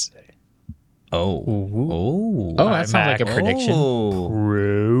 I should say. Oh. Oh. Oh, that sounds like a prediction. Oh.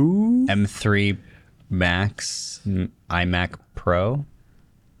 True. M3 Max, iMac Pro.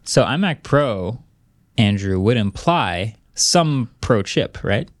 So iMac Pro, Andrew, would imply some Pro chip,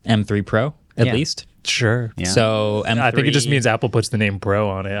 right? M3 Pro, at Yeah. least. Sure. Yeah. So M3, I think it just means Apple puts the name Pro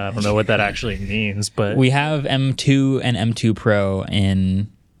on it. I don't know what that actually means, but we have M2 and M2 Pro in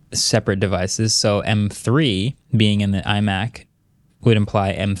separate devices. So M3 being in the iMac would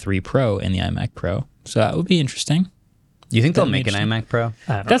imply M3 Pro in the iMac Pro. So that would be interesting. You think they'll That'd be make an interesting. iMac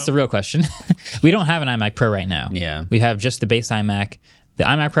Pro? That's the real question. We don't have an iMac Pro right now. Yeah. We have just the base iMac. The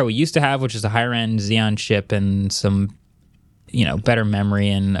iMac Pro we used to have, which is a higher end Xeon chip and some, better memory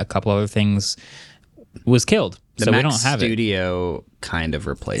and a couple other things, was killed. The So Mac we don't have it. Studio kind of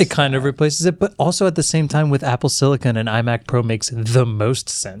replaced it kind of replaces it. But also at the same time, with Apple Silicon, an iMac Pro makes the most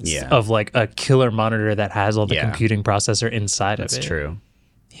sense Yeah. of like a killer monitor that has all the Yeah. computing processor inside That's of it. true.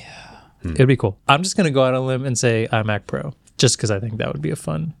 It'd be cool. I'm just going to go out on a limb and say iMac Pro, just because I think that would be a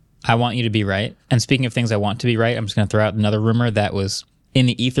fun. I want you to be right. And speaking of things I want to be right, I'm just going to throw out another rumor that was in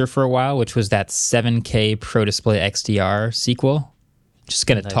the ether for a while, which was that 7K Pro Display XDR sequel. Just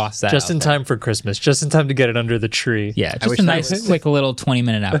going to toss that Just out in there. time for Christmas, just in time to get it under the tree. Yeah, just wish a that nice, was- quick little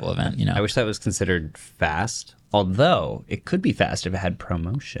 20-minute Apple event, I wish that was considered fast, although it could be fast if it had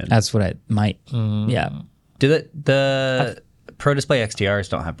promotion. That's what I might. Yeah, Do the Pro Display XDRs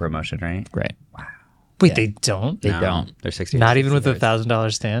don't have promotion, right? right. Wait, they don't? They don't. They're 60. Not even with a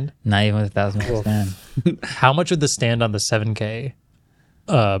 $1,000 stand? Not even with $1,000 stand. How much would the stand on the 7K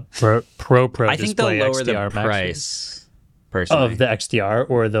Pro I think they'll display lower XDR the Max price personally. of the XDR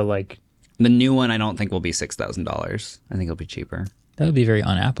or the like? The new one, I don't think will be $6,000. I think it'll be cheaper. That would be very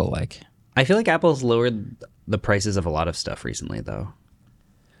un-Apple-like. I feel like Apple's lowered the prices of a lot of stuff recently, though.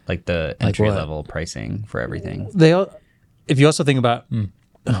 Like the Like entry what? level pricing for everything. If you also think about,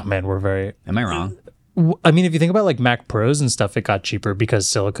 oh man, we're very. Am I wrong? I mean, if you think about like Mac Pros and stuff, it got cheaper because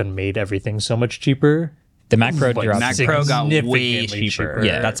Silicon made everything so much cheaper. The Mac Pro dropped. Mac Pro got way significantly cheaper. cheaper.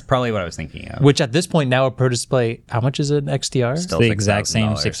 Yeah. That's probably what I was thinking of. Which at this point now a Pro Display, how much is an XDR? Still the exact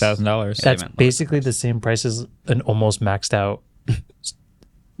same $6,000. $6,000. That's even lower. basically the same price as an almost maxed out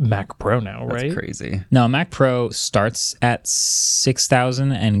Mac Pro now, That's right? crazy. No, Mac Pro starts at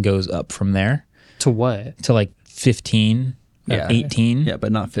 6,000 and goes up from there To what? to like 15, Yeah. 18. Yeah,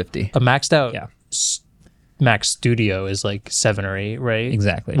 but not 50. A maxed out Yeah. Mac Studio is like 7 or 8, right?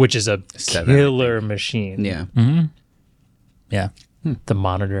 Exactly. Which is a 7, I killer machine. Yeah. Yeah. The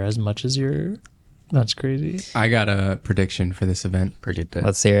monitor as much as your. That's crazy. I got a prediction for this event. Predict it.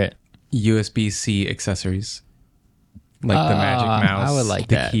 Let's hear it. USB-C accessories. Like the Magic Mouse. I would like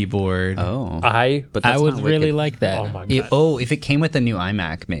the that. keyboard. Oh, but I would not really wicked. like that. oh my god. If it came with a new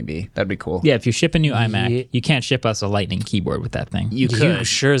iMac, maybe that'd be cool. Yeah, if you ship a new iMac, Yeah. you can't ship us a Lightning keyboard with that thing. You You could.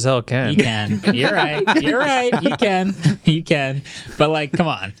 sure as hell can. You can. You're right. You're right. You can. You can. But like, come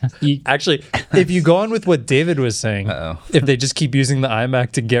on. Actually, if you go on with what David was saying, if they just keep using the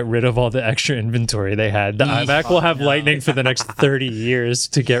iMac to get rid of all the extra inventory they had, the iMac will have Lightning for the next 30 years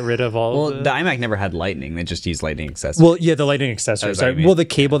to get rid of all. Well, of the iMac never had Lightning. They just used Lightning accessories. Well, yeah, the Lightning accessories. what you Sorry. mean. Well, the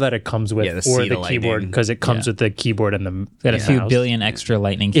cable that it comes with, Yeah, the or seat the of keyboard, Lightning. because it comes with the keyboard and the Got a few mouse. billion extra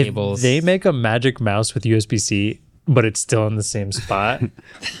Lightning If cables. they make a Magic Mouse with USB-C, but it's still in the same spot,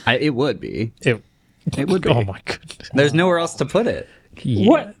 It would be. it would be. Oh my goodness! There's nowhere else to put it.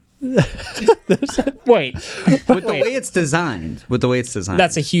 What? Wait. With the way it's designed.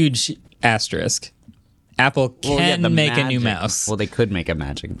 That's a huge asterisk. Apple can make a new Magic- mouse. Well, they could make a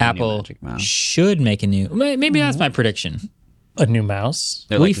new Apple Magic Mouse. should make a new. Maybe that's my prediction. A new mouse.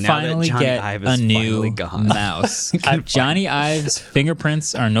 They're We like, now that finally Johnny get Ive a is new finally gone. mouse. Johnny Ive's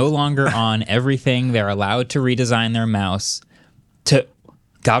fingerprints are no longer on everything. They're allowed to redesign their mouse to,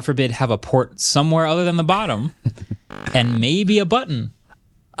 God forbid, have a port somewhere other than the bottom and maybe a button.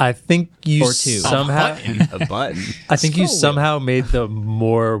 I think you Or two. somehow. A button. I think you somehow made the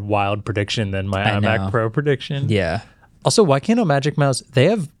more wild prediction than my I iMac know. Pro prediction. Yeah. Also, why can't a Magic Mouse? They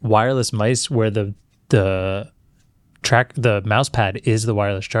have wireless mice where the mouse pad is the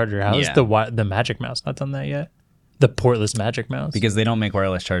wireless charger. How is Yeah. the Magic Mouse not done that yet? The portless Magic Mouse. Because they don't make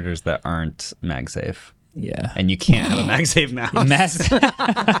wireless chargers that aren't MagSafe. Yeah. And you can't have a MagSafe mouse.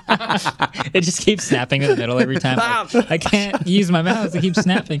 It just keeps snapping in the middle every time. Like, I can't use my mouse. It keeps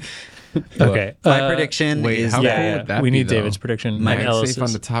snapping. Okay. My prediction Wait, is how that cool would that we be, need though? David's prediction. My and Safe Ellis's.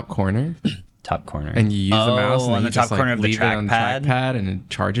 on the top corner, top corner. and you use the mouse and on then the you top just, like, corner of the leave it on trackpad. trackpad and it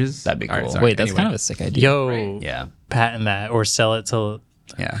charges. That'd be All right, cool. sorry. Wait, that's Anyway. kind of a sick idea. Yo, Yeah. patent that or sell it to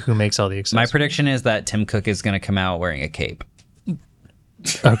Yeah. who makes all the My accessories. prediction is that Tim Cook is going to come out wearing a cape.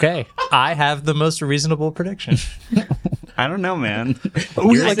 Okay, I have the most reasonable prediction. I don't know, man.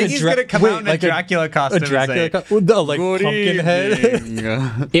 Ooh, I think he's going to come out in a like Dracula costume. A Dracula, and say, like pumpkin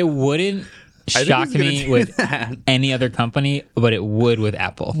head. It wouldn't shock he's gonna me do with that. any other company, but it would with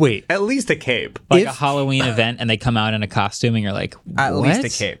Apple. Wait, At least a cape. Like if- a Halloween event and they come out in a costume and you're like, At what? least a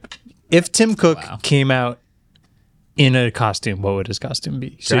cape. if Tim Cook Wow. came out in a costume, what would his costume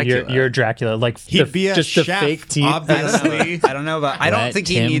be? So Dracula. you're Dracula, like He'd be a just chef, the fake teeth. obviously. I don't know about. I don't Let think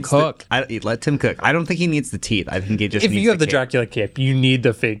he Tim needs. cook. Let Tim cook. I don't think he needs the teeth. I think he just. If needs you have the cape. Dracula cape, you need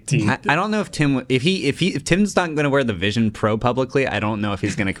the fake teeth. I don't know if Tim. If Tim's not going to wear the Vision Pro publicly, I don't know if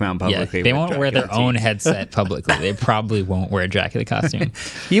he's going to come out Yeah, publicly. they with won't wear their Dracula own teeth. headset publicly. They probably won't wear a Dracula costume.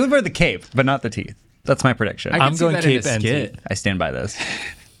 He would wear the cape, but not the teeth. That's my prediction. I I'm can see going that in a cape and skit. teeth. I stand by this.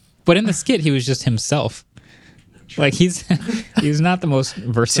 But in the skit, he was just himself. Like he's not the most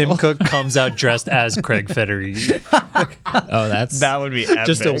versatile. Tim Cook comes out dressed as Craig Federighi. Oh, that's would be epic.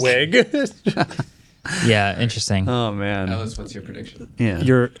 Just a wig. yeah, interesting. Oh man. Ellis, what's your prediction? Yeah.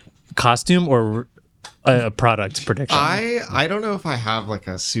 Your costume or a product prediction? I don't know if I have like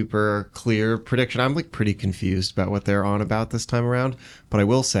a super clear prediction. I'm like pretty confused about what they're on about this time around. But I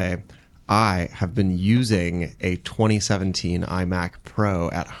will say, I have been using a 2017 iMac Pro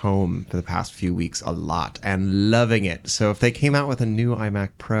at home for the past few weeks a lot and loving it. So if they came out with a new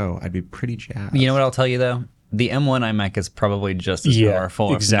iMac Pro, I'd be pretty jazzed. You know what I'll tell you though? The M1 iMac is probably just as Yeah,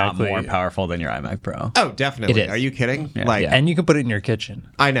 powerful, exactly. if not more powerful than your iMac Pro. Oh, definitely. It is. Are you kidding? Yeah. Like, Yeah. And you can put it in your kitchen.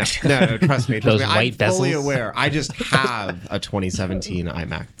 I know. No, trust me. Those I'm white fully bezels. aware. I just have a 2017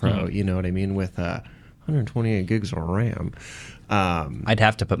 iMac Pro. You know what I mean? With 128 gigs of RAM. I'd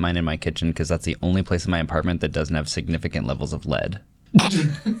have to put mine in my kitchen because that's the only place in my apartment that doesn't have significant levels of lead.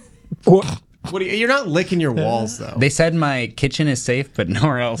 What do you're not licking your walls though. They said my kitchen is safe, but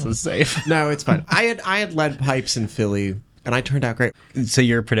nowhere else is safe. No, it's fine. I had lead pipes in Philly, and I turned out great. So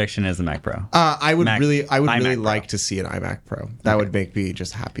your prediction is the Mac Pro. I would iMac really Pro. like to see an iMac Pro. That would make me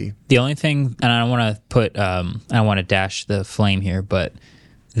just happy. The only thing, and I don't want to put, I don't want to dash the flame here, but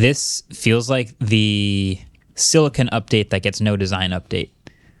this feels like the silicon update that gets no design update.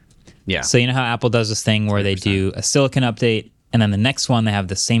 Yeah. So you know how Apple does this thing where they do a silicon update, and then the next one they have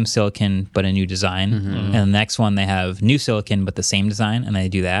the same silicon but a new design, and the next one they have new silicon but the same design, and they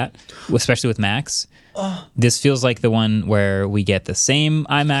do that, especially with Macs. This feels like the one where we get the same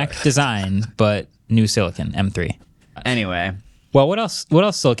iMac design but new silicon, M3. Anyway, Well, what else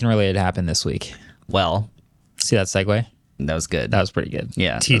silicon related happened this week? well, See that segue? that was good. That was pretty good.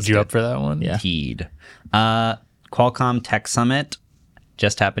 yeah. Teed you up for that one? Yeah. Teed. Qualcomm Tech Summit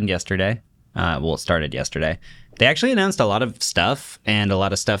just happened yesterday. Well, it started yesterday. They actually announced a lot of stuff and a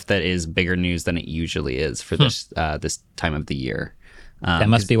lot of stuff that is bigger news than it usually is for this time of the year. That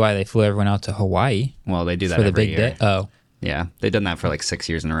must be why they flew everyone out to Hawaii. Well, they do that for the every big year. day. Oh. Yeah, they've done that for like 6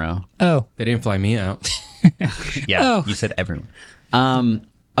 years in a row. Oh. They didn't fly me out. Yeah, You said everyone.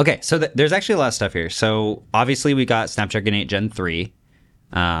 Okay, so there's actually a lot of stuff here. So obviously we got Snapdragon 8 Gen 3,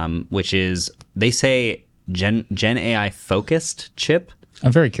 which is, they say, Gen AI focused chip.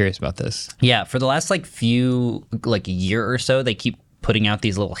 I'm very curious about this. Yeah, for the last year or so, they keep putting out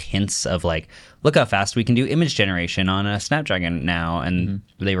these little hints of like, look how fast we can do image generation on a Snapdragon now, and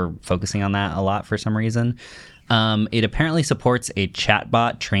they were focusing on that a lot for some reason. It apparently supports a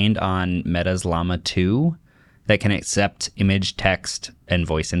chatbot trained on Meta's Llama 2 that can accept image, text, and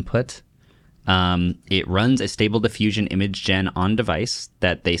voice input. It runs a Stable Diffusion image gen on device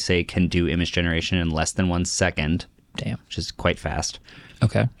that they say can do image generation in less than 1 second. Damn. Which is quite fast.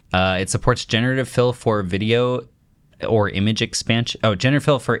 Okay. It supports generative fill for video or image expansion. Oh, generative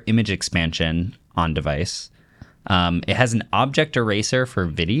fill for image expansion on device. It has an object eraser for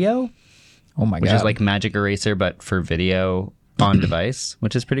video. Oh my god. Which is like Magic Eraser, but for video on device,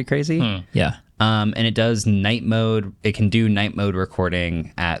 which is pretty crazy. Yeah. And it does night mode. It can do night mode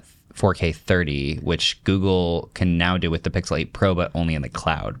recording at 4K 30, which Google can now do with the Pixel 8 Pro, but only in the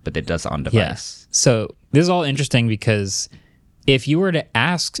cloud. But it does on device. Yes. So this is all interesting because if you were to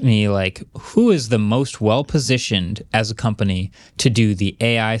ask me, like, who is the most well positioned as a company to do the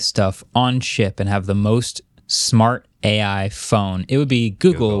AI stuff on chip and have the most smart AI phone, it would be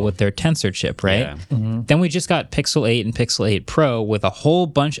Google with their Tensor chip, right? Yeah. Then we just got Pixel 8 and Pixel 8 Pro with a whole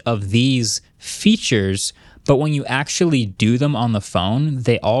bunch of these features, but when you actually do them on the phone,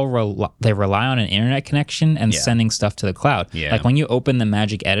 they all they rely on an internet connection and sending stuff to the cloud. Yeah. Like when you open the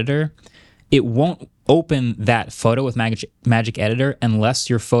Magic Editor, it won't open that photo with Magic Editor unless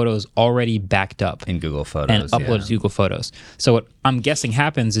your photo is already backed up In Google Photos. and uploaded to Google Photos. So what I'm guessing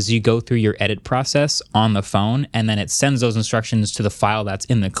happens is you go through your edit process on the phone, and then it sends those instructions to the file that's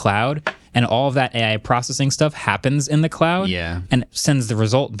in the cloud, and all of that AI processing stuff happens in the cloud, and sends the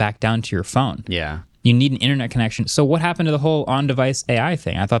result back down to your phone. Yeah. You need an internet connection. So what happened to the whole on-device AI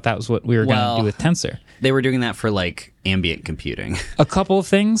thing? I thought that was what we were going to do with Tensor. They were doing that for like ambient computing. A couple of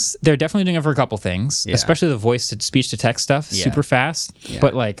things. They're definitely doing it for a couple of things, Yeah. especially the voice to speech to text stuff, super fast.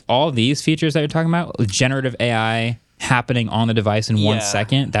 But like all these features that you're talking about, generative AI happening on the device in 1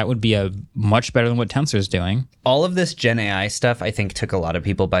 second, that would be a much better than what Tensor's doing. All of this Gen AI stuff, I think, took a lot of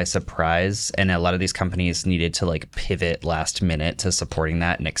people by surprise, and a lot of these companies needed to like pivot last minute to supporting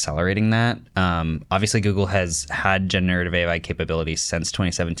that and accelerating that. Obviously, Google has had generative AI capabilities since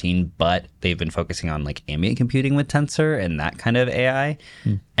 2017, but they've been focusing on like ambient computing with Tensor and that kind of AI.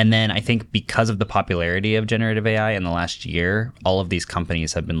 And then I think because of the popularity of generative AI in the last year, all of these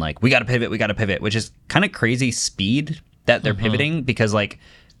companies have been like, we got to pivot, which is kind of crazy speed that they're pivoting, because like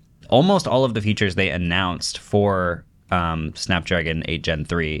almost all of the features they announced for Snapdragon 8 Gen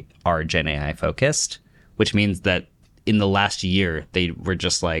 3 are Gen AI focused, which means that in the last year, they were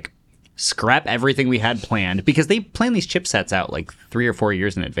just like, scrap everything we had planned, because they plan these chipsets out like 3 or 4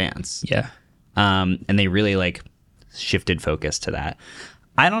 years in advance. Yeah. And they really like shifted focus to that.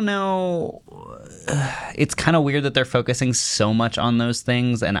 I don't know. It's kind of weird that they're focusing so much on those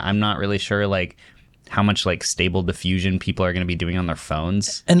things, and I'm not really sure like how much like Stable Diffusion people are going to be doing on their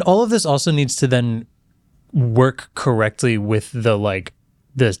phones. And all of this also needs to then work correctly with the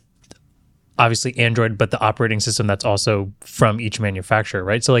obviously Android, but the operating system that's also from each manufacturer,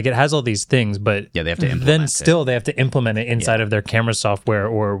 right? So like it has all these things, but Yeah, they have to implement then it. still they have to implement it inside of their camera software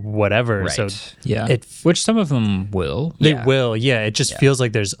or whatever. Right. So Yeah. Which some of them will. they will. Yeah. It just feels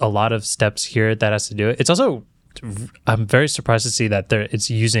like there's a lot of steps here that has to do it. It's also, I'm very surprised to see that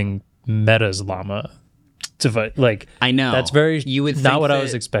it's using Meta's Llama device. Like, I know. that's very You would not think what I that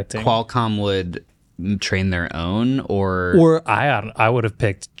was expecting. Qualcomm would train their own, or I would have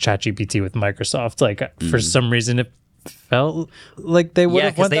picked ChatGPT with Microsoft. Like for some reason, it felt like they would yeah,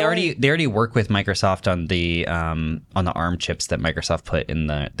 have because went they that already way. they already work with Microsoft on the ARM chips that Microsoft put in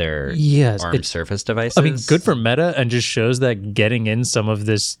their Yes, ARM Surface devices. I mean, good for Meta, and just shows that getting in some of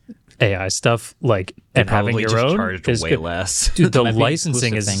this AI stuff, like and having Probably your just own, charged is way good. less. Dude, the Might be an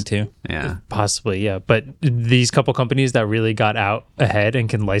licensing exclusive is thing too. Yeah. possibly, yeah. But these couple companies that really got out ahead and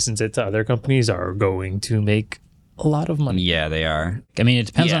can license it to other companies are going to make a lot of money. Yeah, they are. I mean, it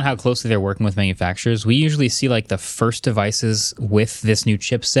depends Yeah. on how closely they're working with manufacturers. We usually see like the first devices with this new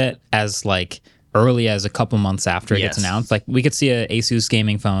chipset as like early as a couple months after it gets Yes. announced. Like we could see a Asus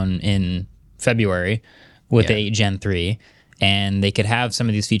gaming phone in February with Yeah. a Gen 3, and they could have some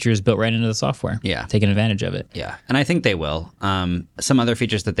of these features built right into the software. Yeah. Taking advantage of it. Yeah, and I think they will. Some other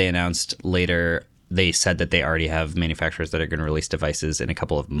features that they announced later they said that they already have manufacturers that are going to release devices in a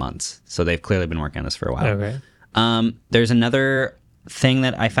couple of months. So they've clearly been working on this for a while. Okay. There's another thing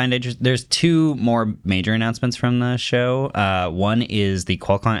that I find interesting. There's two more major announcements from the show. One is the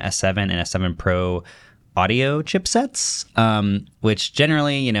Qualcomm S7 and S7 Pro audio chipsets, which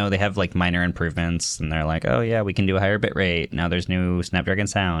generally, they have like minor improvements, and they're like, oh yeah, we can do a higher bit rate. Now there's new Snapdragon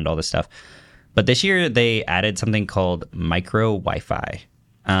sound, all this stuff. But this year they added something called micro Wi-Fi,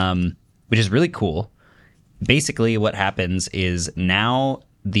 which is really cool. Basically, what happens is now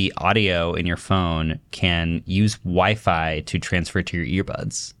the audio in your phone can use Wi-Fi to transfer to your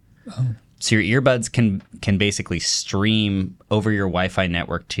earbuds. Oh. So your earbuds can basically stream over your Wi-Fi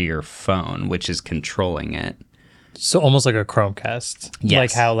network to your phone, which is controlling it. So almost like a Chromecast. Yes.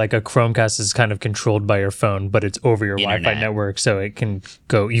 Like how like a Chromecast is kind of controlled by your phone, but it's over your Internet. Wi-Fi network, so you can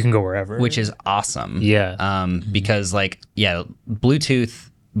go wherever. Which is awesome. Yeah. Because Bluetooth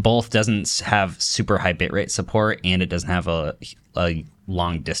both doesn't have super high bitrate support, and it doesn't have a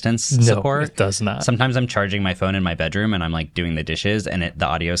long distance support. No, it does not. Sometimes I'm charging my phone in my bedroom and I'm like doing the dishes, and the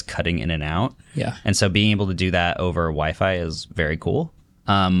audio is cutting in and out. Yeah. And so being able to do that over Wi-Fi is very cool.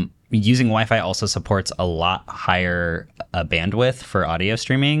 Using Wi-Fi also supports a lot higher bandwidth for audio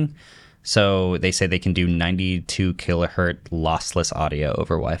streaming. So they say they can do 92 kilohertz lossless audio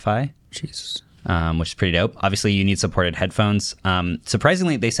over Wi-Fi. Jesus. Which is pretty dope. Obviously, you need supported headphones.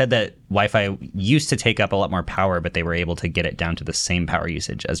 Surprisingly, they said that Wi-Fi used to take up a lot more power, but they were able to get it down to the same power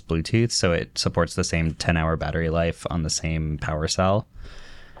usage as Bluetooth, so it supports the same 10-hour battery life on the same power cell.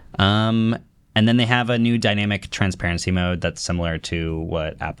 And then they have a new dynamic transparency mode that's similar to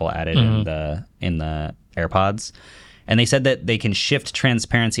what Apple added in the AirPods. And they said that they can shift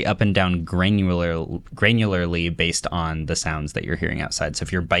transparency up and down granularly based on the sounds that you're hearing outside. So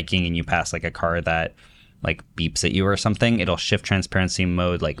if you're biking and you pass like a car that like beeps at you or something, it'll shift transparency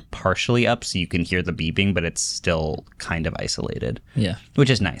mode like partially up so you can hear the beeping, but it's still kind of isolated. Yeah. Which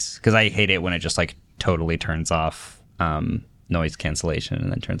is nice, because I hate it when it just like totally turns off noise cancellation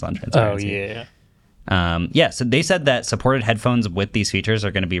and then turns on transparency. Oh, yeah. So they said that supported headphones with these features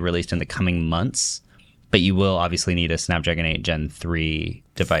are going to be released in the coming months. But you will obviously need a Snapdragon 8 Gen 3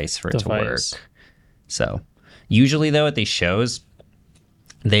 device for it to work. So usually, though, at these shows,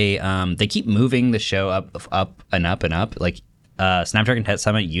 they keep moving the show up and up and up. Like Snapdragon Tech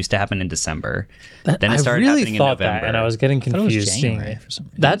Summit used to happen in December. Then it started happening in November. That, and I was getting confused.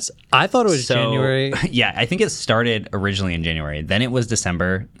 I thought it was January. Yeah, I think it started originally in January. Then it was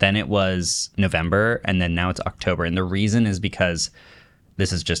December. Then it was November, and then now it's October. And the reason is because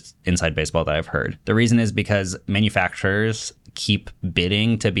this is just inside baseball that I've heard. The reason is because manufacturers keep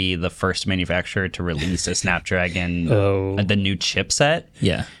bidding to be the first manufacturer to release a Snapdragon, the new chipset.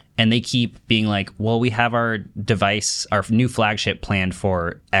 Yeah. And they keep being like, well, we have our device, our new flagship planned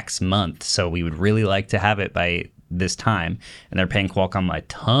for X month, so we would really like to have it by this time. And they're paying Qualcomm a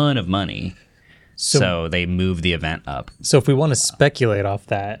ton of money. So they move the event up. So if we want to speculate off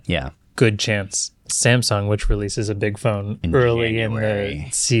that, good chance Samsung, which releases a big phone early January. in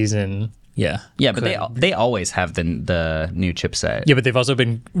the season. Yeah. Yeah, but they always have the new chipset. Yeah, but they've also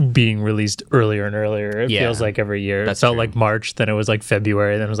been being released earlier and earlier. It feels like every year. It felt like March, then it was like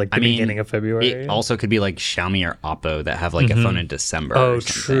February, then it was like the beginning of February. It also could be like Xiaomi or Oppo that have like a phone in December. Oh, or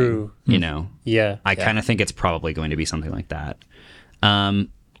something, true. You know? Yeah. I kind of think it's probably going to be something like that.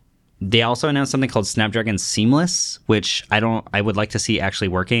 They also announced something called Snapdragon Seamless, which I would like to see actually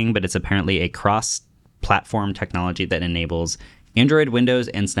working, but it's apparently a cross-platform technology that enables Android, Windows,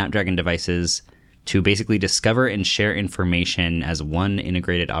 and Snapdragon devices to basically discover and share information as one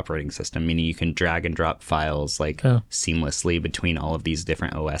integrated operating system, meaning you can drag and drop files seamlessly between all of these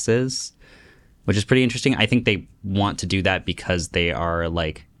different OSs, which is pretty interesting. I think they want to do that because they are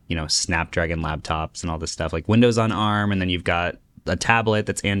like, Snapdragon laptops and all this stuff, like Windows on ARM, and then you've got a tablet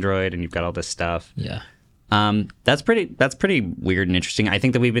that's Android, and you've got all this stuff. Yeah. That's pretty weird and interesting. I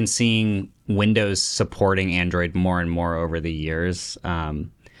think that we've been seeing Windows supporting Android more and more over the years.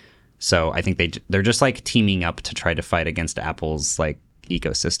 So I think they're just like teaming up to try to fight against Apple's like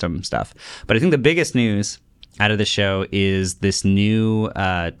ecosystem stuff. But I think the biggest news out of the show is this new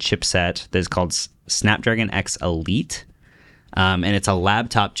chipset that is called Snapdragon X Elite, and it's a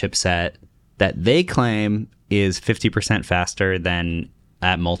laptop chipset that they claim is 50% faster than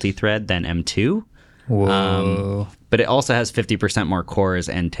at multi-thread than M2. Whoa. But it also has 50% more cores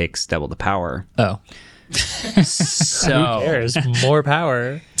and takes double the power. Oh. So who cares? More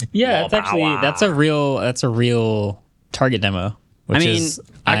power. Yeah, that's a real target demo. Which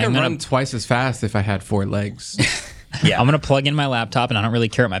I could run twice as fast if I had 4 legs. Yeah, I'm gonna plug in my laptop, and I don't really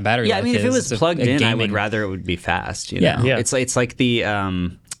care what my battery life is. If it was plugged in, I would gaming. rather it would be fast. Yeah. It's like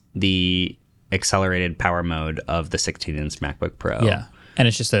the accelerated power mode of the 16-inch MacBook Pro. Yeah. And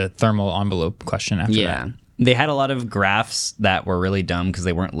it's just a thermal envelope question after that. They had a lot of graphs that were really dumb because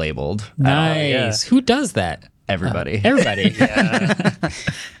they weren't labeled. Nice. Who does that? Everybody. Everybody.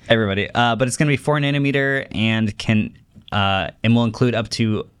 Everybody. But it's going to be 4 nanometer and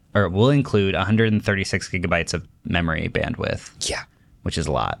will include 136 gigabytes of memory bandwidth. Yeah. Which is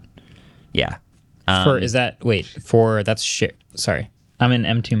a lot. Yeah. That's shit. Sorry. I'm in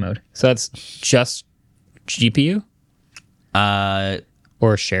M2 mode. So that's just GPU?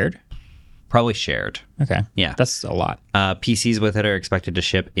 Or shared? Probably shared. Okay. Yeah. That's a lot. PCs with it are expected to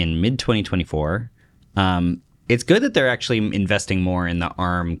ship in mid-2024. It's good that they're actually investing more in the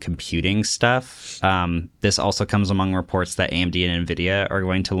ARM computing stuff. This also comes among reports that AMD and NVIDIA are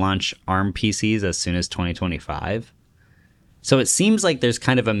going to launch ARM PCs as soon as 2025. So it seems like there's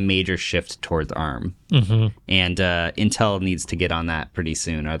kind of a major shift towards ARM. Mm-hmm. And Intel needs to get on that pretty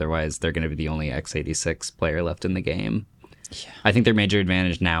soon. Otherwise, they're going to be the only x86 player left in the game. Yeah. I think their major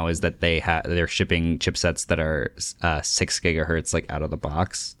advantage now is that they're shipping chipsets that are 6 gigahertz like out of the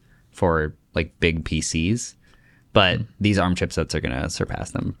box for like big PCs. But these ARM chipsets are going to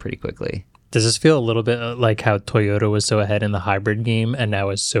surpass them pretty quickly. Does this feel a little bit like how Toyota was so ahead in the hybrid game and now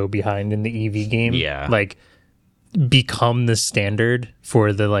is so behind in the EV game? Yeah. Like become the standard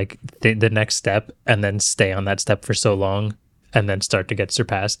for the the next step and then stay on that step for so long and then start to get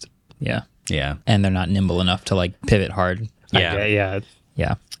surpassed. Yeah. Yeah. And they're not nimble enough to like pivot hard. Yeah.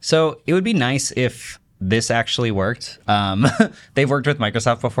 So it would be nice if this actually worked. They've worked with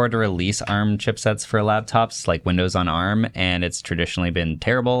Microsoft before to release ARM chipsets for laptops, like Windows on ARM, and it's traditionally been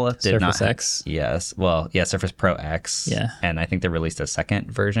terrible. Surface X? Yes. Well, yeah, Surface Pro X. Yeah. And I think they released a second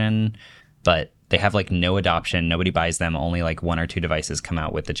version, but they have like no adoption. Nobody buys them. Only like 1 or 2 devices come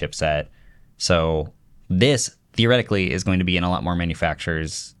out with the chipset. So this theoretically is going to be in a lot more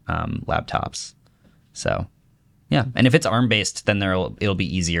manufacturers' laptops. So yeah. And if it's ARM based, then it'll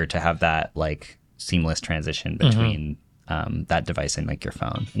be easier to have that like seamless transition between that device and like your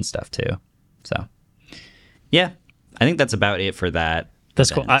phone and stuff too. So yeah, I think that's about it for that.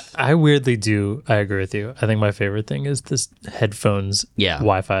 That's cool. I weirdly do. I agree with you. I think my favorite thing is this headphones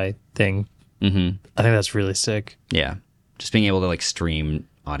Wi-Fi thing. Mm-hmm. I think that's really sick. Yeah. Just being able to like stream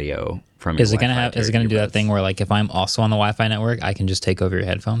audio from Is it going to do that thing where like if I'm also on the Wi-Fi network, I can just take over your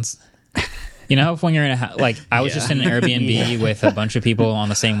headphones? You know, when you're in I was just in an Airbnb with a bunch of people on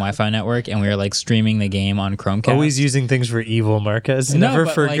the same Wi-Fi network, and we were like streaming the game on Chromecast. Always using things for evil, Marquez. Never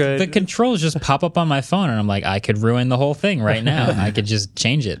for like, good. The controls just pop up on my phone, and I'm like, I could ruin the whole thing right now. I could just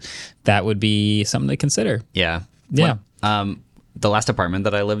change it. That would be something to consider. Yeah. Yeah. The last apartment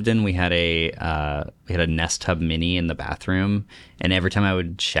that I lived in, we had a Nest Hub Mini in the bathroom, and every time I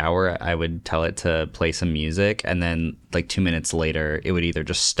would shower, I would tell it to play some music, and then like 2 minutes later, it would either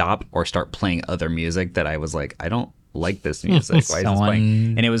just stop or start playing other music that I was like, I don't like this music. Why is this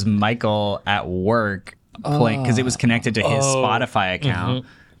playing? And it was Michael at work playing because it was connected to his Spotify account.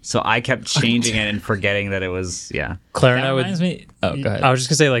 Mm-hmm. So I kept changing it and forgetting that it was, Claire and That I would. reminds me. Oh, go ahead. I was just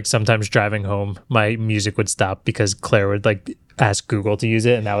gonna say, like, sometimes driving home, my music would stop because Claire would like ask Google to use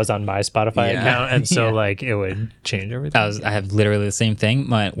it, and that was on my Spotify account, and so like it would change everything. I have literally the same thing.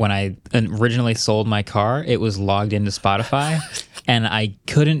 When I originally sold my car, it was logged into Spotify, and I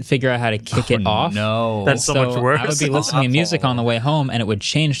couldn't figure out how to kick it off. No, That's so much worse. I would be listening to music on the way home, and it would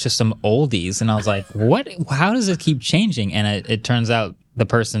change to some oldies, and I was like, "What? How does it keep changing?" And it turns out the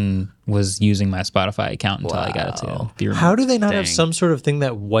person was using my Spotify account until I got it to be removed. How do they not have some sort of thing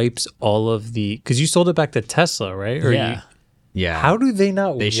that wipes all of the? Because you sold it back to Tesla, right? Or Yeah. Yeah. How do they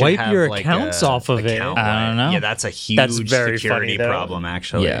not wipe your accounts off of it? I don't know. Yeah, that's a huge very security funny, though. problem,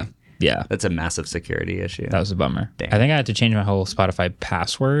 actually. Yeah. That's a massive security issue. That was a bummer. Dang. I think I had to change my whole Spotify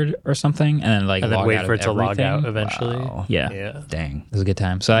password or something, and then like And then log wait out for of it to log everything. out eventually. Wow. Yeah. Dang. It was a good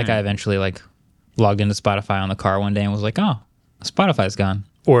time. So that guy eventually like logged into Spotify on the car one day and was like, "Oh, Spotify's gone,"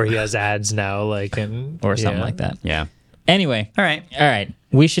 Or he has ads now, like or something like that. Yeah. Anyway, all right.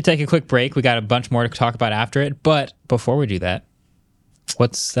 We should take a quick break. We got a bunch more to talk about after it, but before we do that,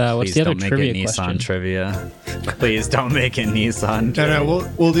 what's the other trivia question? Trivia. Please don't make it Nissan. No,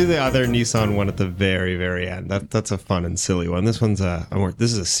 we'll do the other Nissan one at the very, very end. That's a fun and silly one. This one's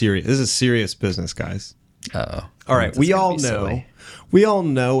this is serious business, guys. Uh-oh. All right, we all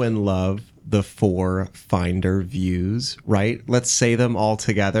know and love the 4 Finder views, right? Let's say them all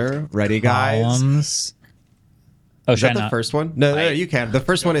together. Ready, guys? Columns. Oh, Is that the first one? No, you can. The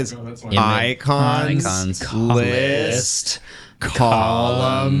first one is icons, Icons, list,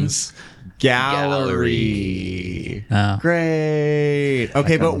 columns, Gallery. Oh. Great.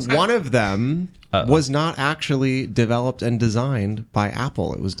 Okay, but one of them was not actually developed and designed by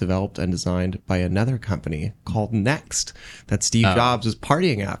Apple. It was developed and designed by another company called Next that Steve Jobs was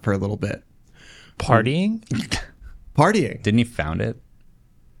partying at for a little bit. Partying? Partying. Didn't he found it?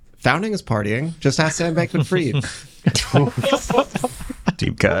 Founding is partying. Just ask Sam Bankman-Fried.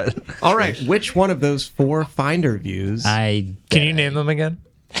 Deep cut. All right, which one of those 4 Finder views? Can you name them again?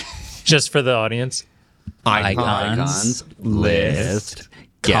 Just for the audience. Icons, list,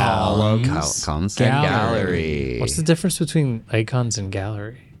 columns, and gallery. What's the difference between icons and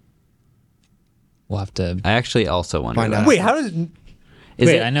gallery? We'll have to. I actually also wonder Find that. out. Wait, how does...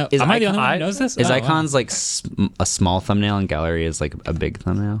 I know. Am I the only one who knows this? Is Oh, icons like a small thumbnail and gallery is like a big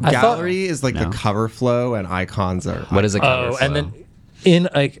thumbnail? Gallery is like the cover flow, and icons are. What is a cover and then in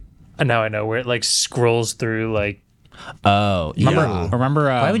like... Now I know where it like scrolls through like... Oh, yeah. Remember?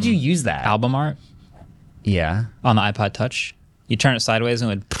 Why would you use that? album art Yeah. on the iPod Touch? You turn it sideways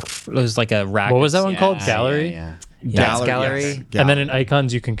and it was like a rack. What was that one Yeah. called? Gallery? Yeah. Gallery. gallery. Yes. And then in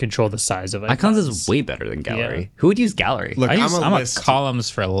icons, you can control the size of Icons is way better than gallery. Yeah. Who would use gallery? Look, I'm I'm a a list. columns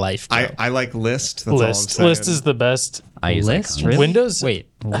for life. Joe. I like list. That's list. all I'm saying. List is the best. I use List? icons. Really? Windows. Wait,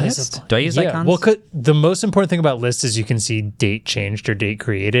 has list? a- Do I use icons? Well, the most important thing about list is you can see date changed or date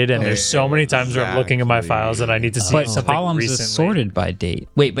created, and there's so many times where I'm looking at my files and I need to see But something columns recently. is sorted by date.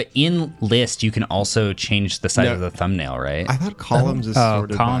 Wait, but in list you can also change the size No. of the thumbnail, right? I thought columns is Oh,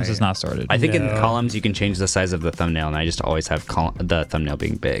 sorted columns by- is not sorted. I think in No. columns you can change the size of the thumbnail, and I just always have the thumbnail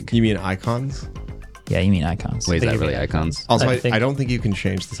being big. You mean icons? Yeah, you mean icons. Wait, is that you really mean icons? Also, I I think- don't think you can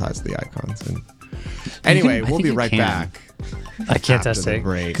change the size of the icons. And anyway, I we'll think be you right can. back. I can't After test the it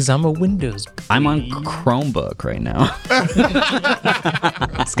break. because I'm a Windows. I'm on Chromebook right now.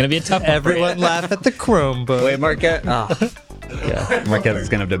 It's gonna be a tough one. Everyone laugh at the Chromebook. Marquette. Yeah, Marquette is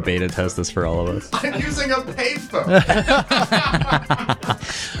gonna have to beta test this for all of us. I'm using a payphone.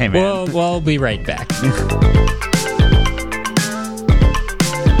 Hey man, We'll be right back.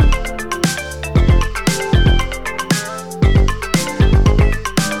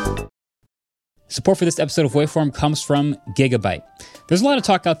 Support for this episode of Waveform comes from Gigabyte. There's a lot of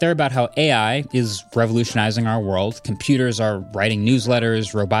talk out there about how AI is revolutionizing our world. Computers are writing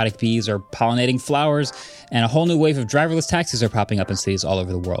newsletters, robotic bees are pollinating flowers, and a whole new wave of driverless taxis are popping up in cities all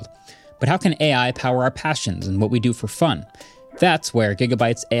over the world. But how can AI power our passions and what we do for fun? That's where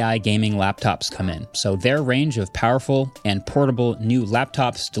Gigabyte's AI gaming laptops come in. So their range of powerful and portable new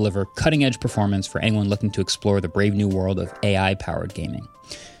laptops deliver cutting-edge performance for anyone looking to explore the brave new world of AI-powered gaming.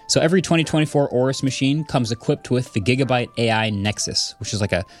 So every 2024 Aorus machine comes equipped with the Gigabyte AI Nexus, which is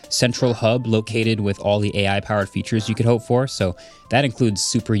like a central hub located with all the AI-powered features you could hope for. So that includes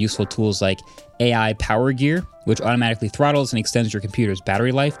super useful tools like AI Power Gear, which automatically throttles and extends your computer's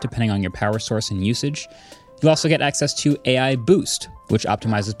battery life depending on your power source and usage. You'll also get access to AI Boost, which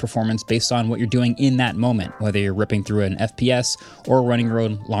optimizes performance based on what you're doing in that moment, whether you're ripping through an FPS or running your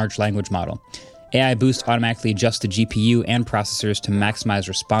own large language model. AI Boost automatically adjusts the GPU and processors to maximize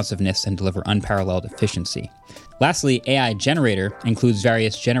responsiveness and deliver unparalleled efficiency. Lastly, AI Generator includes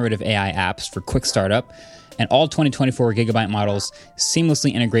various generative AI apps for quick startup, and all 2024 Gigabyte models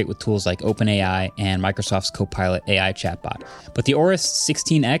seamlessly integrate with tools like OpenAI and Microsoft's Copilot AI chatbot. But the Aorus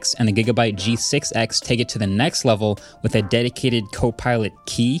 16X and the Gigabyte G6X take it to the next level with a dedicated Copilot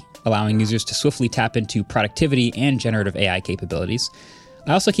key, allowing users to swiftly tap into productivity and generative AI capabilities.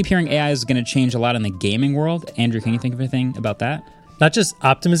 I also keep hearing AI is going to change a lot in the gaming world. Andrew, can you think of anything about that? Not just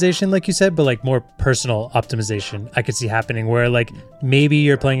optimization, like you said, but like more personal optimization I could see happening where like maybe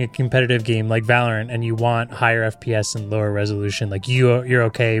you're playing a competitive game like Valorant and you want higher FPS and lower resolution. Like you're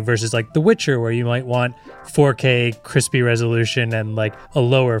okay versus like The Witcher where you might want 4K crispy resolution and like a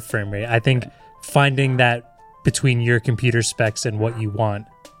lower frame rate. I think finding that between your computer specs and what you want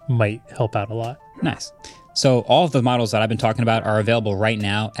might help out a lot. Nice. So all of the models that I've been talking about are available right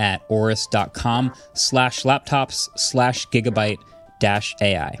now at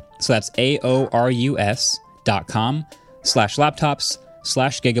aorus.com/laptops/gigabyte-AI. So that's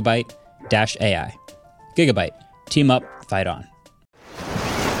aorus.com/laptops/gigabyte-AI. Gigabyte. Team up, fight on.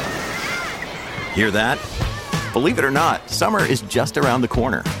 Hear that? Believe it or not, summer is just around the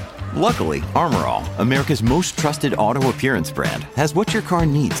corner. Luckily, Armor All, America's most trusted auto appearance brand, has what your car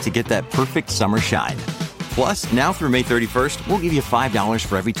needs to get that perfect summer shine. Plus, now through May 31st, we'll give you $5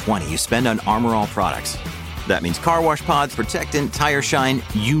 for every $20 you spend on Armor All products. That means car wash pods, protectant, tire shine,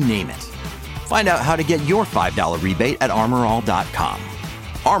 you name it. Find out how to get your $5 rebate at armorall.com.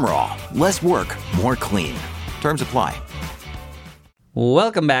 Armor All, less work, more clean. Terms apply.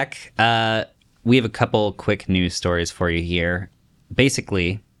 welcome back. We have a couple quick news stories for you here.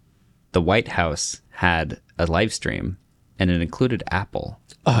 Basically, the White House had a live stream, and it included Apple.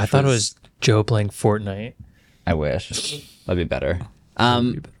 Oh, I thought it was Joe playing Fortnite. I wish. That'd be better.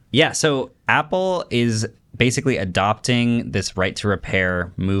 Yeah, so Apple is basically adopting this right to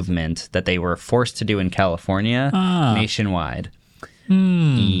repair movement that they were forced to do in California nationwide.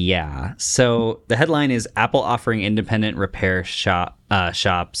 Yeah. So the headline is Apple offering independent repair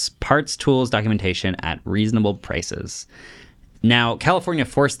shops parts, tools, documentation at reasonable prices. Now, California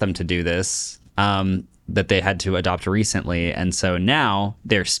forced them to do this, that they had to adopt recently. And so now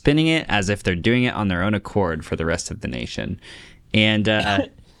they're spinning it as if they're doing it on their own accord for the rest of the nation. And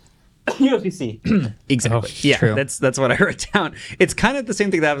USB-C. Exactly. Yeah, true. That's what I wrote down. It's kind of the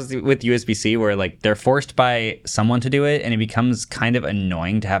same thing that happens with USB-C, where like they're forced by someone to do it, and it becomes kind of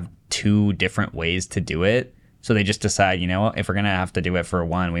annoying to have two different ways to do it. So they just decide, you know what, if we're gonna have to do it for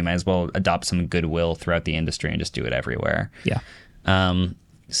one, we might as well adopt some goodwill throughout the industry and just do it everywhere. Yeah.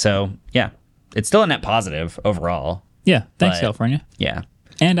 So yeah, it's still a net positive overall. Yeah. Thanks, But- California Yeah.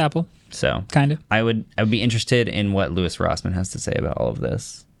 and Apple. So Kind of. I would be interested in what Louis Rossmann has to say about all of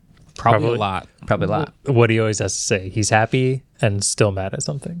this. Probably Probably. a lot. Probably a lot. What he always has to say. He's happy and still mad at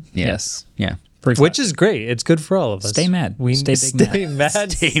something. Yeah. Yes. Yeah. Which is great. It's good for all of us. Stay mad. We Stay big mad.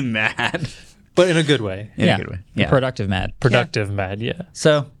 mad. Stay mad. But in a good way. In a good way. Yeah. Productive mad. Productive mad, yeah.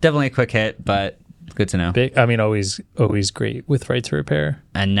 So definitely a quick hit, but good to know. Big, I mean, always great with right to repair.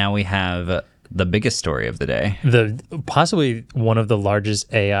 And now we have the biggest story of the day. The possibly one of the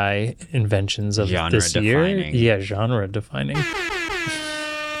largest AI inventions of this year. Genre-defining. Yeah, genre defining.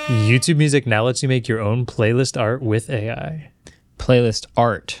 YouTube Music now lets you make your own playlist art with AI. Playlist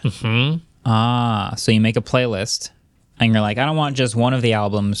art. Mm-hmm. So you make a playlist and you're like, I don't want just one of the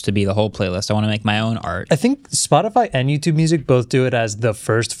albums to be the whole playlist. I want to make my own art. I think Spotify and YouTube Music both do it as the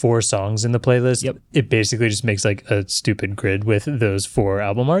first 4 songs in the playlist. Yep. It basically just makes like a stupid grid with those 4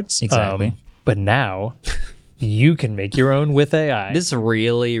 album arts. Exactly. But now you can make your own with AI. This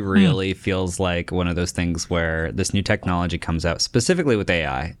really feels like one of those things where this new technology comes out, specifically with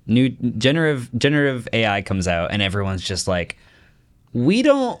AI. New generative AI comes out, and everyone's just like, we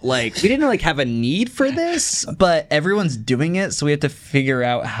didn't have a need for this, but everyone's doing it, so we have to figure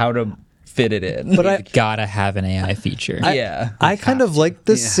out how to fit it in. But I Gotta have an AI feature. I kind of like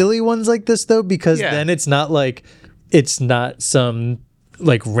the silly ones like this though, because then it's not some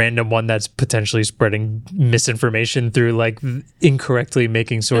like random one that's potentially spreading misinformation through like incorrectly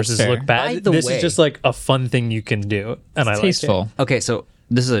making sources fair. look bad. By the This way- is just like a fun thing you can do, and I like Tasteful. Okay, so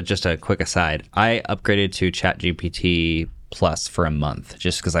this is just a quick aside. I upgraded to ChatGPT Plus for a month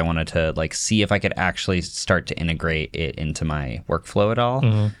just because I wanted to like see if I could actually start to integrate it into my workflow at all.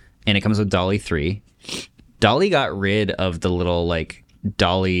 And it comes with DALL-E 3. DALL-E got rid of the little like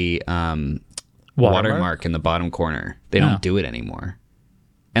DALL-E watermark in the bottom corner. They don't do it anymore.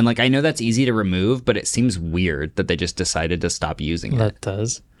 And like I know that's easy to remove, but it seems weird that they just decided to stop using it. it. That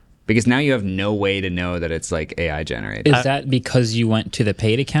does. Because now you have no way to know that it's like AI generated. Is that because you went to the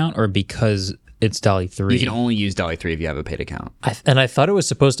paid account or because it's DALL-E 3? You can only use DALL-E 3 if you have a paid account. I thought it was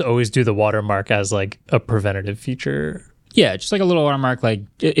supposed to always do the watermark as like a preventative feature. Yeah, just like a little watermark. Like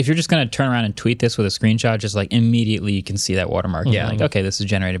if you're just going to turn around and tweet this with a screenshot, just like immediately you can see that watermark. Yeah. Like, okay, this is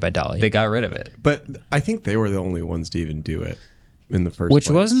generated by DALL-E. They got rid of it. But I think they were the only ones to even do it in the first Which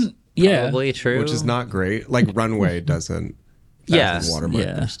place. wasn't, yeah. Probably true. Which is not great. Like Runway doesn't. Yeah. has the watermark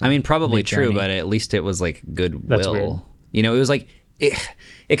Yeah. or stuff. I mean, probably true, Mid-journey. but at least it was like That's weird. goodwill. You know, it was like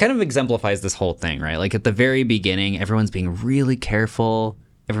it kind of exemplifies this whole thing, right? Like at the very beginning, everyone's being really careful,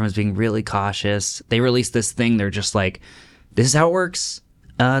 everyone's being really cautious. They release this thing, they're just like, this is how it works.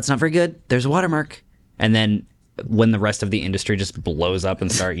 It's not very good. There's a watermark. And then when the rest of the industry just blows up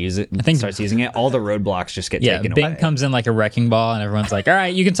and starts using it, all the roadblocks just get Yeah, taken Bing away. comes in like a wrecking ball, and everyone's like, "All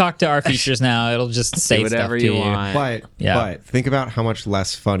right, you can talk to our features now. It'll just say Do whatever stuff to you want. But think about how much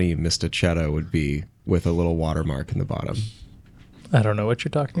less funny Mr. Cheddar would be with a little watermark in the bottom. I don't know what you're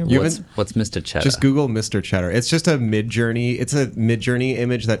talking about. You haven't- What's Mr. Cheddar? Just Google Mr. Cheddar. It's just a Mid-Journey. It's a Mid-Journey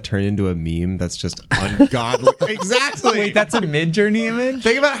image that turned into a meme that's just ungodly. Exactly. Wait, that's a Mid-Journey image?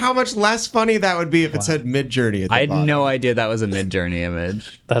 Think about how much less funny that would be if it said Mid-Journey at the I had bottom. no idea that was a Mid-Journey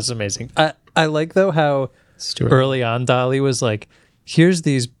image. That's amazing. I like though how early on DALL-E was like, here's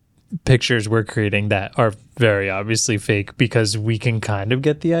these pictures we're creating that are very obviously fake because we can kind of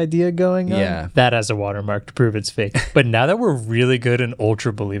get the idea going on. Yeah. That as a watermark to prove it's fake. But now that we're really good and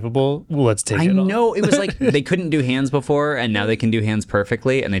ultra believable, let's take I it off. know it was like they couldn't do hands before, and now they can do hands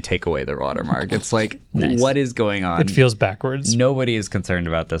perfectly, and they take away the watermark. It's like, what is going on? It feels backwards. Nobody is concerned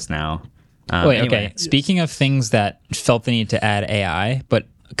about this now. Wait, Anyway. okay. Speaking of things that felt the need to add AI, but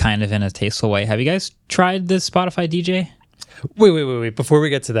kind of in a tasteful way, have you guys tried this Spotify DJ? Wait. Before we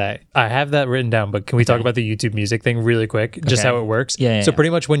get to that, I have that written down, but can we talk about the YouTube Music thing really quick? Just how it works? Yeah. So pretty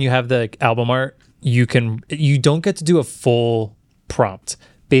much when you have the album art, you don't get to do a full prompt.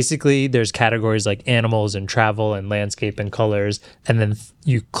 Basically, there's categories like animals and travel and landscape and colors, and then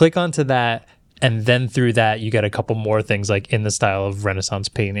you click onto that. And then through that, you get a couple more things like in the style of Renaissance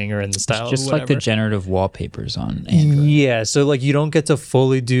painting or in the style just of like the whatever. generative wallpapers on Android. Yeah, so like you don't get to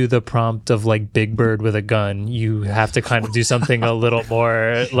fully do the prompt of like Big Bird with a gun. You have to kind of do something a little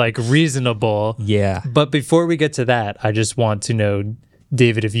more like reasonable. Yeah. But before we get to that, I just want to know,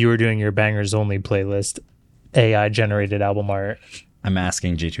 David, if you were doing your bangers only playlist, AI generated album art, I'm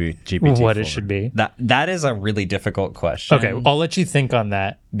asking GPT what it should be. That is a really difficult question. Okay, I'll let you think on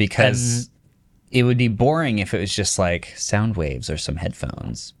that. Because it would be boring if it was just like sound waves or some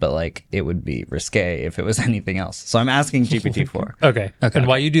headphones, but like it would be risque if it was anything else. So I'm asking GPT-4. Okay. And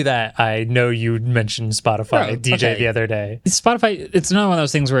while you do that, I know you mentioned Spotify DJ okay. the other day. Spotify, it's another one of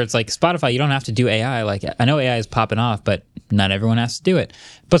those things where it's like Spotify, you don't have to do AI. Like I know AI is popping off, but not everyone has to do it.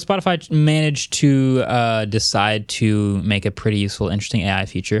 But Spotify managed to decide to make a pretty useful, interesting AI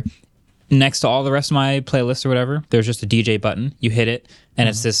feature. Next to all the rest of my playlists or whatever, there's just a DJ button. You hit it, and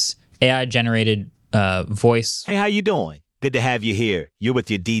it's this AI generated voice. Hey, how you doing? Good to have you here. You're with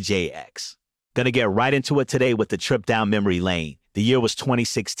your DJ X. Gonna get right into it today with the trip down memory lane. The year was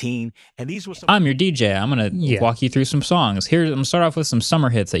 2016, and these were some... I'm your DJ. I'm going to walk you through some songs. I'm going to start off with some summer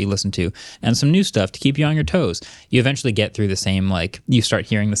hits that you listen to and some new stuff to keep you on your toes. You eventually get through the same, like, you start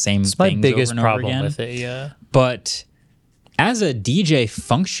hearing the same things over and over again. It's my biggest problem with it, yeah. But as a DJ,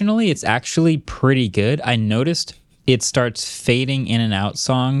 functionally, it's actually pretty good. I noticed it starts fading in and out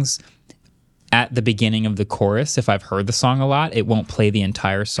songs at the beginning of the chorus. If I've heard the song a lot, it won't play the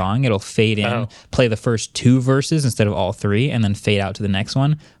entire song. It'll fade in, play the first two verses instead of all three, and then fade out to the next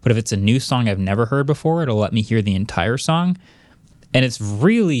one. But if it's a new song I've never heard before, it'll let me hear the entire song. And it's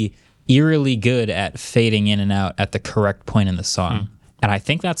really eerily good at fading in and out at the correct point in the song. And I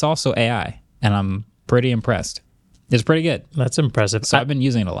think that's also AI, and I'm pretty impressed. It's pretty good. That's impressive. So I've been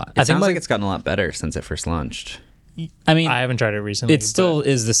using it a lot. It sounds like it's gotten a lot better since it first launched. I mean, I haven't tried it recently. It still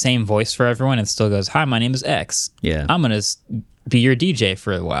is the same voice for everyone. It still goes, "Hi, my name is X. Yeah, I'm gonna be your DJ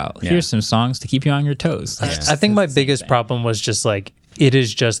for a while. Here's some songs to keep you on your toes." I think my biggest problem was just like it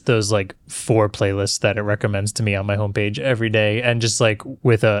is just those like 4 playlists that it recommends to me on my homepage every day, and just like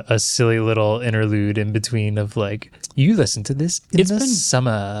with a silly little interlude in between of like, you listen to this in the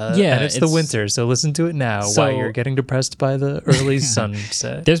summer, and it's the winter, so listen to it now while you're getting depressed by the early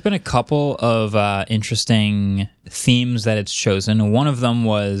sunset. There's been a couple of interesting themes that it's chosen. One of them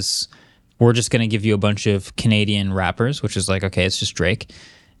was, we're just going to give you a bunch of Canadian rappers, which is like, okay, it's just Drake.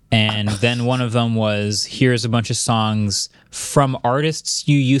 And then one of them was, here's a bunch of songs from artists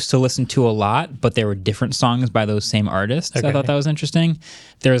you used to listen to a lot, but there were different songs by those same artists. Okay. I thought that was interesting.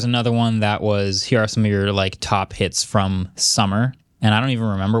 There was another one that was, here are some of your like top hits from summer. And I don't even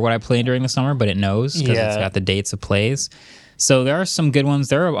remember what I played during the summer, but it knows because it's got the dates of plays. So there are some good ones.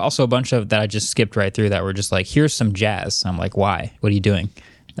 There are also a bunch of that I just skipped right through that were just like, here's some jazz. I'm like, why? What are you doing?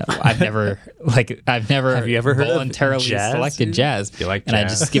 I've never Have you ever heard voluntarily of jazz? Selected jazz. You like and jazz? I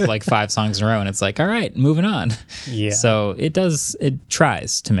just skip like 5 songs in a row, and it's like, all right, moving on. Yeah. So it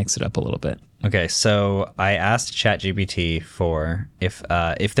tries to mix it up a little bit. Okay, so I asked ChatGPT for if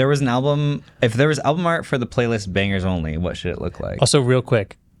there was album art for the playlist Bangers Only, what should it look like? Also, real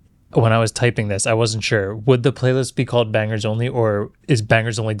quick, when I was typing this, I wasn't sure. Would the playlist be called Bangers Only, or is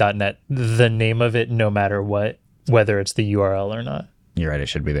bangersonly.net the name of it no matter what, whether it's the URL or not? You're right, it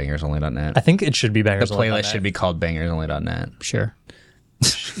should be bangersonly.net. I think it should be The bangersonly.net. playlist should be called bangersonly.net. Sure.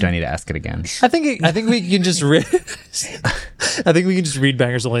 Do I need to ask it again? I think we can just read. I think we can just read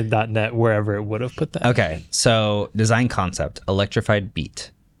bangersonly.net wherever it would have put that. Okay, so design concept, electrified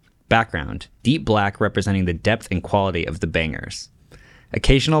beat. Background, deep black representing the depth and quality of the bangers.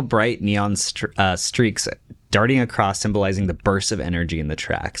 Occasional bright neon streaks darting across, symbolizing the bursts of energy in the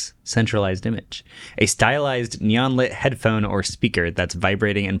tracks. Centralized image. A stylized neon-lit headphone or speaker that's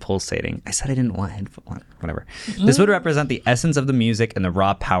vibrating and pulsating. I said I didn't want headphone. Whatever. This would represent the essence of the music and the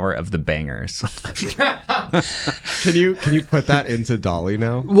raw power of the bangers. Can you put that into Dolly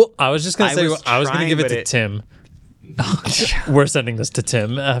now? Well, I was just gonna say was I was gonna trying, give it but to Tim. We're sending this to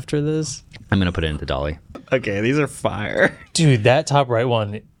Tim after this. I'm going to put it into Dolly. Okay, these are fire. Dude, that top right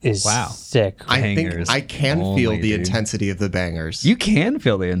one is sick. I Bangers think I can only, feel the dude. intensity of the bangers. You can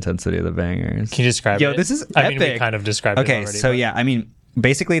feel the intensity of the bangers. Can you describe it? Yo, this is I mean, we epic. kind of described it Okay, already. so but- yeah, I mean,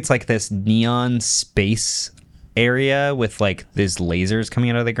 basically it's like this neon space area with like these lasers coming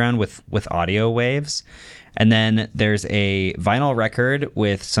out of the ground with audio waves. And then there's a vinyl record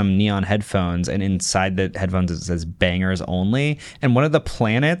with some neon headphones, and inside the headphones it says "bangers only." And one of the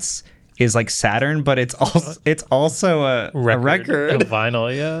planets is like Saturn, but it's also a record. A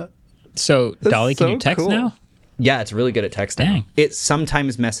vinyl, yeah. So Dolly, can so you text cool. now? Yeah, it's really good at text now. Dang. It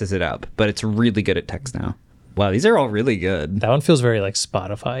sometimes messes it up, but it's really good at text now. Wow, these are all really good. That one feels very like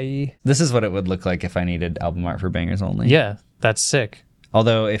Spotify-y. This is what it would look like if I needed album art for Bangers Only. Yeah, that's sick.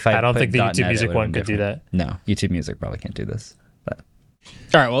 Although if I don't put think the .net, YouTube it Music would've one been could do different. No, YouTube Music probably can't do this. But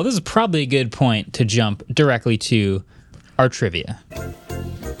All right, well, this is probably a good point to jump directly to our trivia.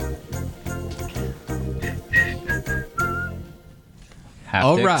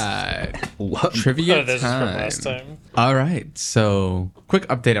 All haptics. right. Trivia This is time. from last time. All right. So, quick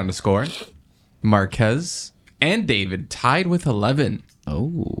update on the score. Marquez and David tied with 11.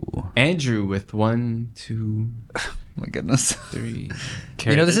 Oh Andrew with 1, 2, my goodness. 3.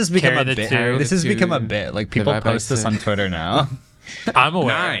 This has become a carry the bit. two. This has Two. become a bit. Like people Divide by post this on 6. Twitter now. I'm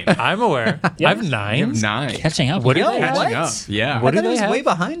aware. 9. I'm aware. I have 9. You have 9. Catching up. What do Yo, they have? what? Catching up. Yeah. What I do thought it they was have? way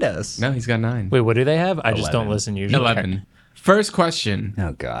behind us. No, he's got 9. Wait, what do they have? I just don't 11. listen usually. 11. First question.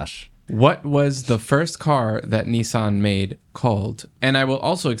 Oh gosh. What was the first car that Nissan made called? And I will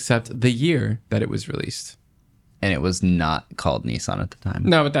also accept the year that it was released. And it was not called Nissan at the time.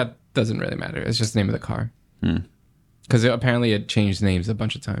 No, but that doesn't really matter. It's just the name of the car. Because apparently it changed names a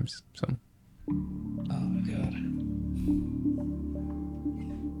bunch of times. So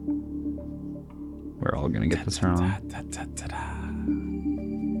We're all gonna get this wrong.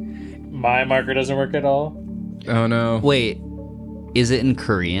 My marker doesn't work at all. oh no. Wait, is it in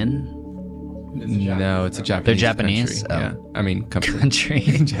Korean? No, it's a Japanese. They're Japanese? Country. Yeah, I mean company. Country.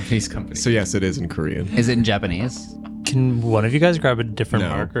 Japanese company. So yes, it is in Korean. Is it in Japanese? Can one of you guys grab a different No.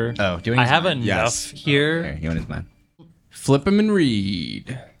 marker? Oh, do you I want have mine? enough Yes. here. Here, you want his mine? Flip them and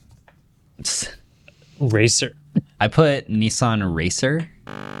read. Racer. I put Nissan Racer.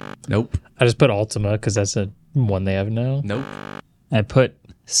 Nope. I just put Altima because that's a one they have now. Nope. I put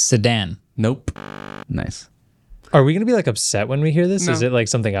sedan. Nope. Nice. Are we going to be like upset when we hear this? No. Is it like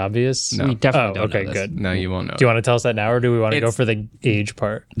something obvious? No. We definitely Oh, don't okay, know this. good. No, you won't know. Do you want to tell us that now, or do we want to go It's- for the age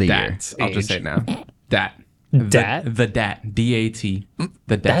part? The year. Dat. I'll just say it now. Dat. Dat? The DAT. DAT.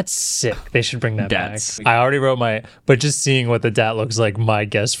 The DAT. That's sick. They should bring that Dats. back. I already wrote my, but just seeing what the DAT looks like, my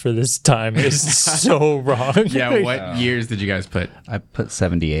guess for this time is so wrong. Yeah, what years did you guys put? I put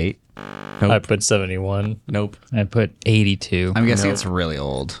 78. Nope. I put 71. Nope. I put 82. I'm guessing it's really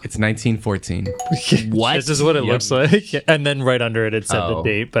old. It's 1914. What? This is what it looks like. And then right under it, it said the Oh.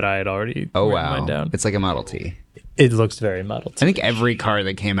 date, but I had already Oh written wow. mine down. It's like a Model T. It looks very Model I T. think every car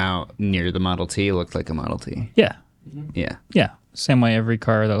that came out near the Model T looked like a Model T. Yeah. Yeah. Yeah. Same way every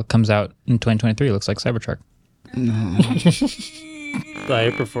car that comes out in 2023 looks like Cybertruck.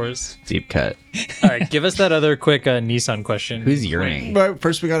 The Hyperforce. Deep cut. All right, give us that other quick Nissan question. Who's yearning? But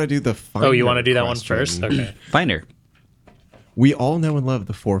first, we got to do the Finder. Oh, you want to do that one question. first? Okay. Finder. We all know and love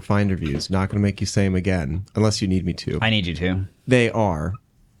the 4 Finder views. Not going to make you say them again, unless you need me to. I need you to. They are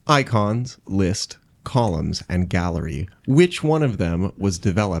icons, list, columns, and gallery. Which one of them was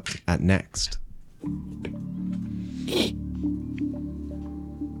developed at Next?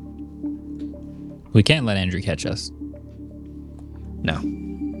 We can't let Andrew catch us. No.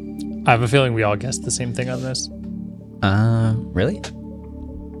 I have a feeling we all guessed the same thing on this. Really?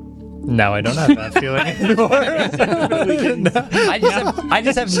 Now I don't have that feeling anymore. I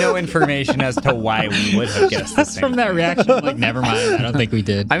just have no information as to why we would have guessed the same. From that reaction, I'm like, never mind. I don't think we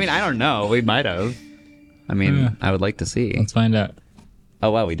did. I mean, I don't know. We might have. I mean, I would like to see. Let's find out. Oh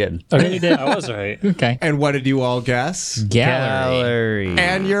wow, we did. Okay, you did. I was right. Okay. And what did you all guess? Gallery.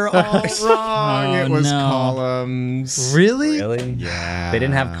 And you're all wrong. Oh, It was no. columns. Really? Really? Yeah. They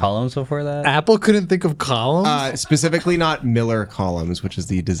didn't have columns before that? Apple couldn't think of columns? Specifically not Miller columns, which is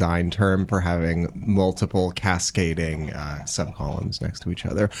the design term for having multiple cascading subcolumns next to each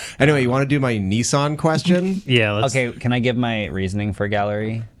other. Anyway, you want to do my Nissan question? Yeah, let's... Okay, can I give my reasoning for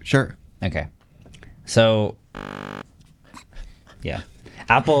gallery? Sure. Okay. So yeah.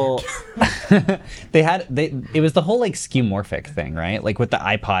 Apple it was the whole like skeuomorphic thing, right? Like with the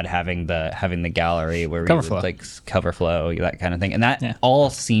iPod having the gallery where Cover we flow. would like cover flow, that kind of thing. And that all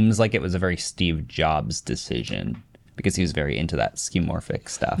seems like it was a very Steve Jobs decision because he was very into that skeuomorphic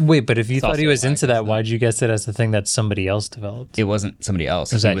stuff. Wait, but if you thought also he was why I into that, why'd you guess it as the thing that somebody else developed? It wasn't somebody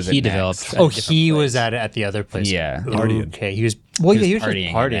else. Was that was he at developed? Next. at a Oh, different he place. was at the other place. Yeah. Okay, he was... Well, yeah, he was just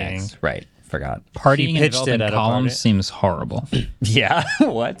at partying. Next. Right. Forgot. Partying and pitched it developing at a columns party. seems horrible. Yeah.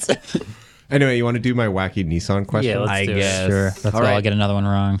 What? Anyway, you want to do my wacky Nissan question? Yeah, let's I do guess. it. Sure. That's All why I'll right. get another one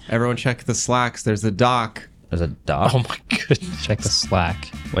wrong. Everyone check the Slacks. There's the doc. There's a dock. Oh my goodness. Check the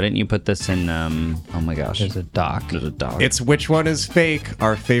Slack. Why didn't you put this in? Oh my gosh. There's a dock. There's a dock. It's Which One Is Fake,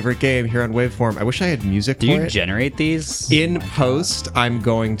 our favorite game here on Waveform. I wish I had music Do for you it. generate these? In post, I'm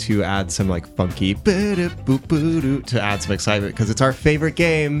going to add some like funky to add some excitement because it's our favorite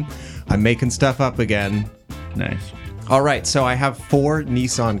game. I'm making stuff up again. Nice. All right, so I have 4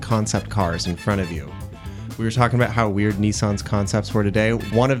 Nissan concept cars in front of you. We were talking about how weird Nissan's concepts were today.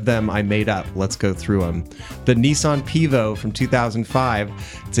 One of them I made up. Let's go through them. The Nissan Pivo from 2005.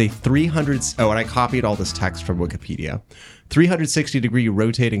 It's a 300... Oh, and I copied all this text from Wikipedia. 360-degree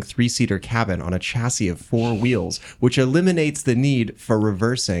rotating 3-seater cabin on a chassis of 4 wheels, which eliminates the need for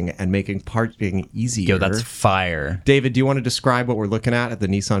reversing and making parking easier. Yo, that's fire. David, do you want to describe what we're looking at the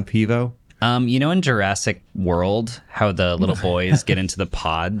Nissan Pivo? You know in Jurassic World, how the little boys get into the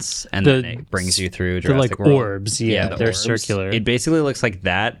pods and then it brings you through Jurassic they're like World? orbs. Yeah, the they're orbs. circular. It basically looks like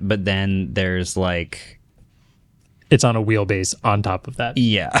that, but then there's like... It's on a wheelbase on top of that.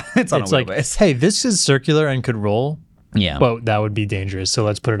 Yeah, it's on It's a like, wheelbase. hey, this is circular and could roll. Yeah. But that would be dangerous, so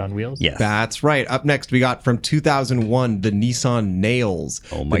let's put it on wheels. Yes. That's right. Up next, we got from 2001, the Nissan Nails.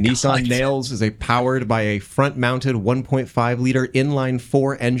 Oh my The God. Nissan Nails is powered by a front-mounted 1.5-liter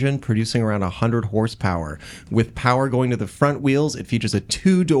inline-4 engine producing around 100 horsepower. With power going to the front wheels, it features a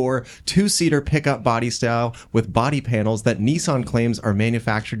 2-door, 2-seater pickup body style with body panels that Nissan claims are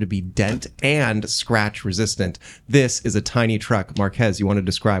manufactured to be dent and scratch resistant. This is a tiny truck. Marquez, you want to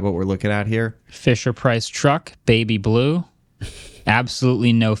describe what we're looking at here? Fisher Price truck, baby blue.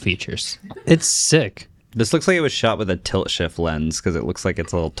 Absolutely no features. It's sick. This looks like it was shot with a tilt shift lens because it looks like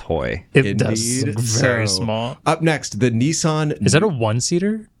it's a little toy. It does Indeed. look very So, small. Up next, the Nissan... Is that a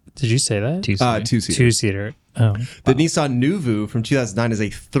 1-seater? Did you say that? 2-seater. 2-seater. 2-seater. Oh. The Nissan Nuvu from 2009 is a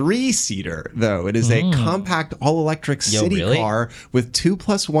 3-seater, though. It is a compact all-electric city really? car with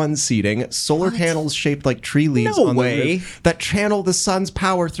 2+1 seating, solar panels shaped like tree leaves No on way. the roof that channel the sun's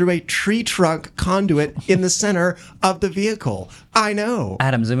power through a tree trunk conduit in the center of the vehicle. I know.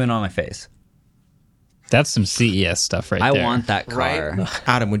 Adam, zoom in on my face. That's some CES stuff right I there. want that car.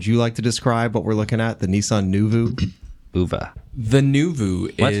 Adam, would you like to describe what we're looking at? The Nissan Nuvu? Uva. The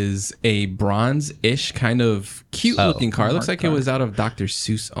Nuvu What? is a bronze-ish kind of cute-looking car. It looks like it was out of Dr.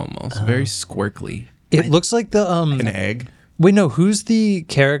 Seuss almost. Very squirkly. It looks like the An egg? Wait, no, who's the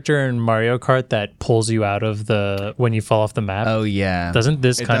character in Mario Kart that pulls you out of the when you fall off the map? Oh, yeah. Doesn't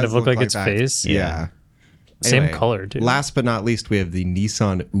this It kind does of look like its that. face? Yeah. Same Anyway, color, too. Last but not least, we have the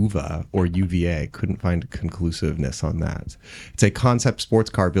Nissan UVA or UVA. Couldn't find conclusiveness on that. It's a concept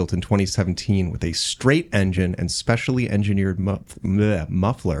sports car built in 2017 with a straight engine and specially engineered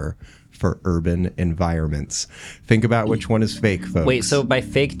muffler for urban environments. Think about which one is fake, folks. Wait, so by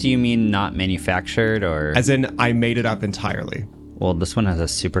fake, do you mean not manufactured or? As in, I made it up entirely. Well, this one has a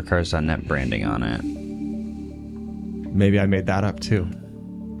supercars.net branding on it. Maybe I made that up too.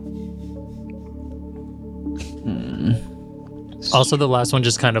 Also, the last one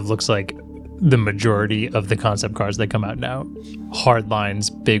just kind of looks like the majority of the concept cars that come out now. Hard lines,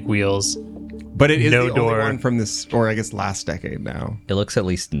 big wheels. But it is No the door. only one from this, or I guess last decade now. It looks at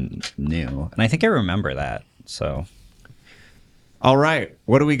least new. And I think I remember that. So All right,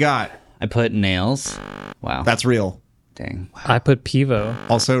 what do we got? I put nails. Wow. That's real. Dang. I put Pivo.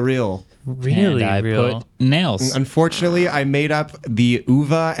 Also real. Really and I real. put nails. Unfortunately, I made up the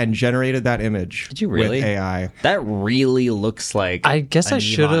UVA and generated that image. Did you really? With AI. That really looks like I guess a I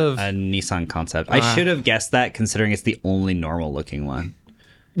should have- a Nissan concept. I should have guessed that considering it's the only normal looking one.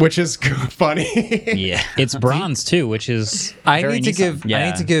 Which is funny. Yeah. It's bronze too, which is I very need to Nissan. give I Yeah.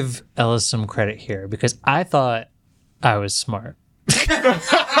 need to give Ellis some credit here because I thought I was smart.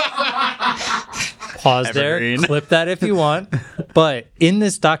 Pause there, Evergreen. clip that if you want. But in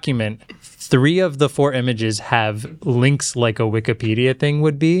this document, 3 of the 4 images have links like a Wikipedia thing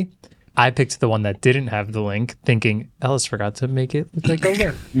would be. I picked the one that didn't have the link, thinking Ellis forgot to make it look like a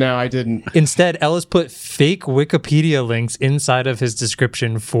link. No, I didn't. Instead, Ellis put fake Wikipedia links inside of his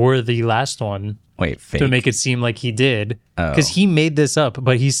description for the last one Wait, fake. to make it seem like he did. Because he made this up,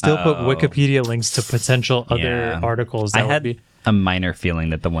 but he still put Wikipedia links to potential other Yeah. articles. That I would had be. a minor feeling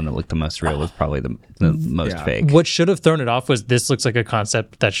that the one that looked the most real was probably the most Yeah. fake. What should have thrown it off was this looks like a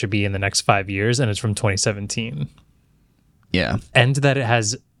concept that should be in the next 5 years, and it's from 2017. Yeah. And that it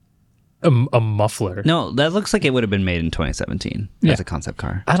has a muffler. No, that looks like it would have been made in 2017 as a concept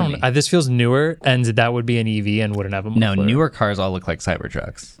car. I to don't me. know. This feels newer, and that would be an EV and wouldn't have a No, muffler. newer cars all look like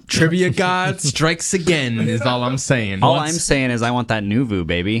Cybertrucks. Trivia God strikes again is all I'm saying. All I'm saying is I want that Nuvu,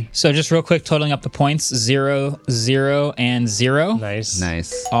 baby. So just real quick, totaling up the points: 0, 0, and 0. Nice.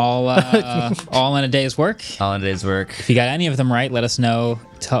 Nice. All in a day's work. All in a day's work. If you got any of them right, let us know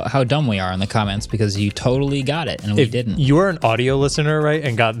how dumb we are in the comments because you totally got it and we didn't. You are an audio listener, right,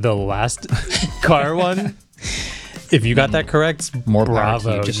 and got the last car one. If you got that correct, more power to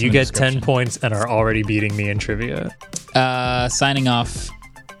bravo. You get 10 points and are already beating me in trivia. Signing off.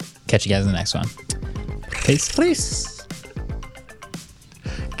 Catch you guys in the next one. Peace.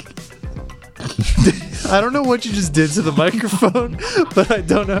 I don't know what you just did to the microphone, but I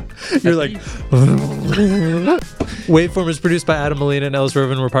don't know. You're like... Waveform is produced by Adam Molina and Ellis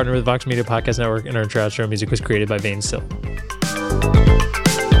Rovin. We're partnered with Vox Media Podcast Network, and our outro music was created by Vane Sill.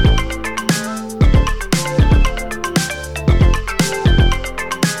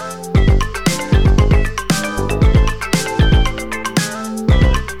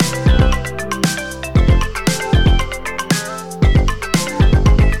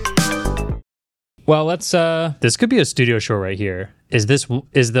 Well, let's... This could be a studio show right here. Is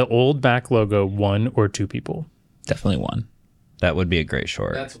the old back logo one or two people? Definitely one. That would be a great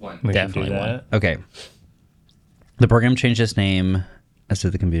short. That's one. Definitely one. Okay. The program changed its name, as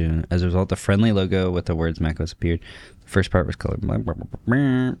did the computer. As a result, the friendly logo with the words macOS appeared. The first part was colored.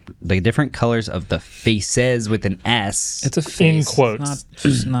 The different colors of the faces with an S. It's a face. In quotes.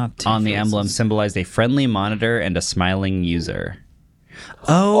 It's not on the emblem symbolized a friendly monitor and a smiling user.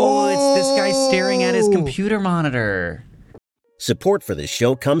 Oh, it's this guy staring at his computer monitor. Support for this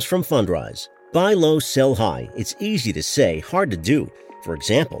show comes from Fundrise. Buy low, sell high. It's easy to say, hard to do. For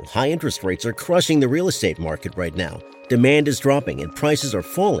example, high interest rates are crushing the real estate market right now. Demand is dropping and prices are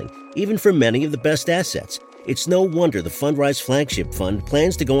falling, even for many of the best assets. It's no wonder the Fundrise Flagship Fund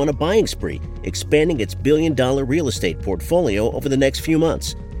plans to go on a buying spree, expanding its billion-dollar real estate portfolio over the next few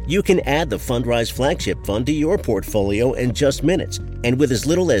months. You can add the Fundrise Flagship Fund to your portfolio in just minutes and with as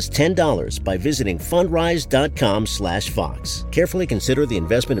little as $10 by visiting fundrise.com/Fox. Carefully consider the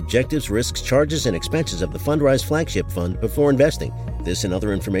investment objectives, risks, charges, and expenses of the Fundrise Flagship Fund before investing. This and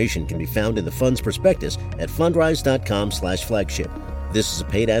other information can be found in the fund's prospectus at fundrise.com/flagship. This is a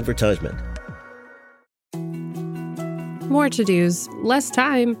paid advertisement. More to-dos, less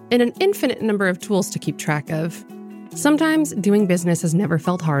time, and an infinite number of tools to keep track of. Sometimes doing business has never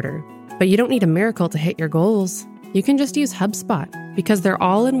felt harder, but you don't need a miracle to hit your goals. You can just use HubSpot because their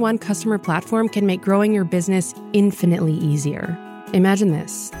all-in-one customer platform can make growing your business infinitely easier. Imagine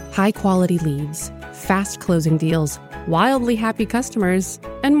this: high-quality leads, fast closing deals, wildly happy customers,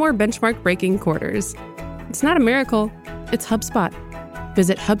 and more benchmark-breaking quarters. It's not a miracle, it's HubSpot.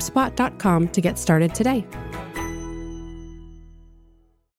 Visit HubSpot.com to get started today.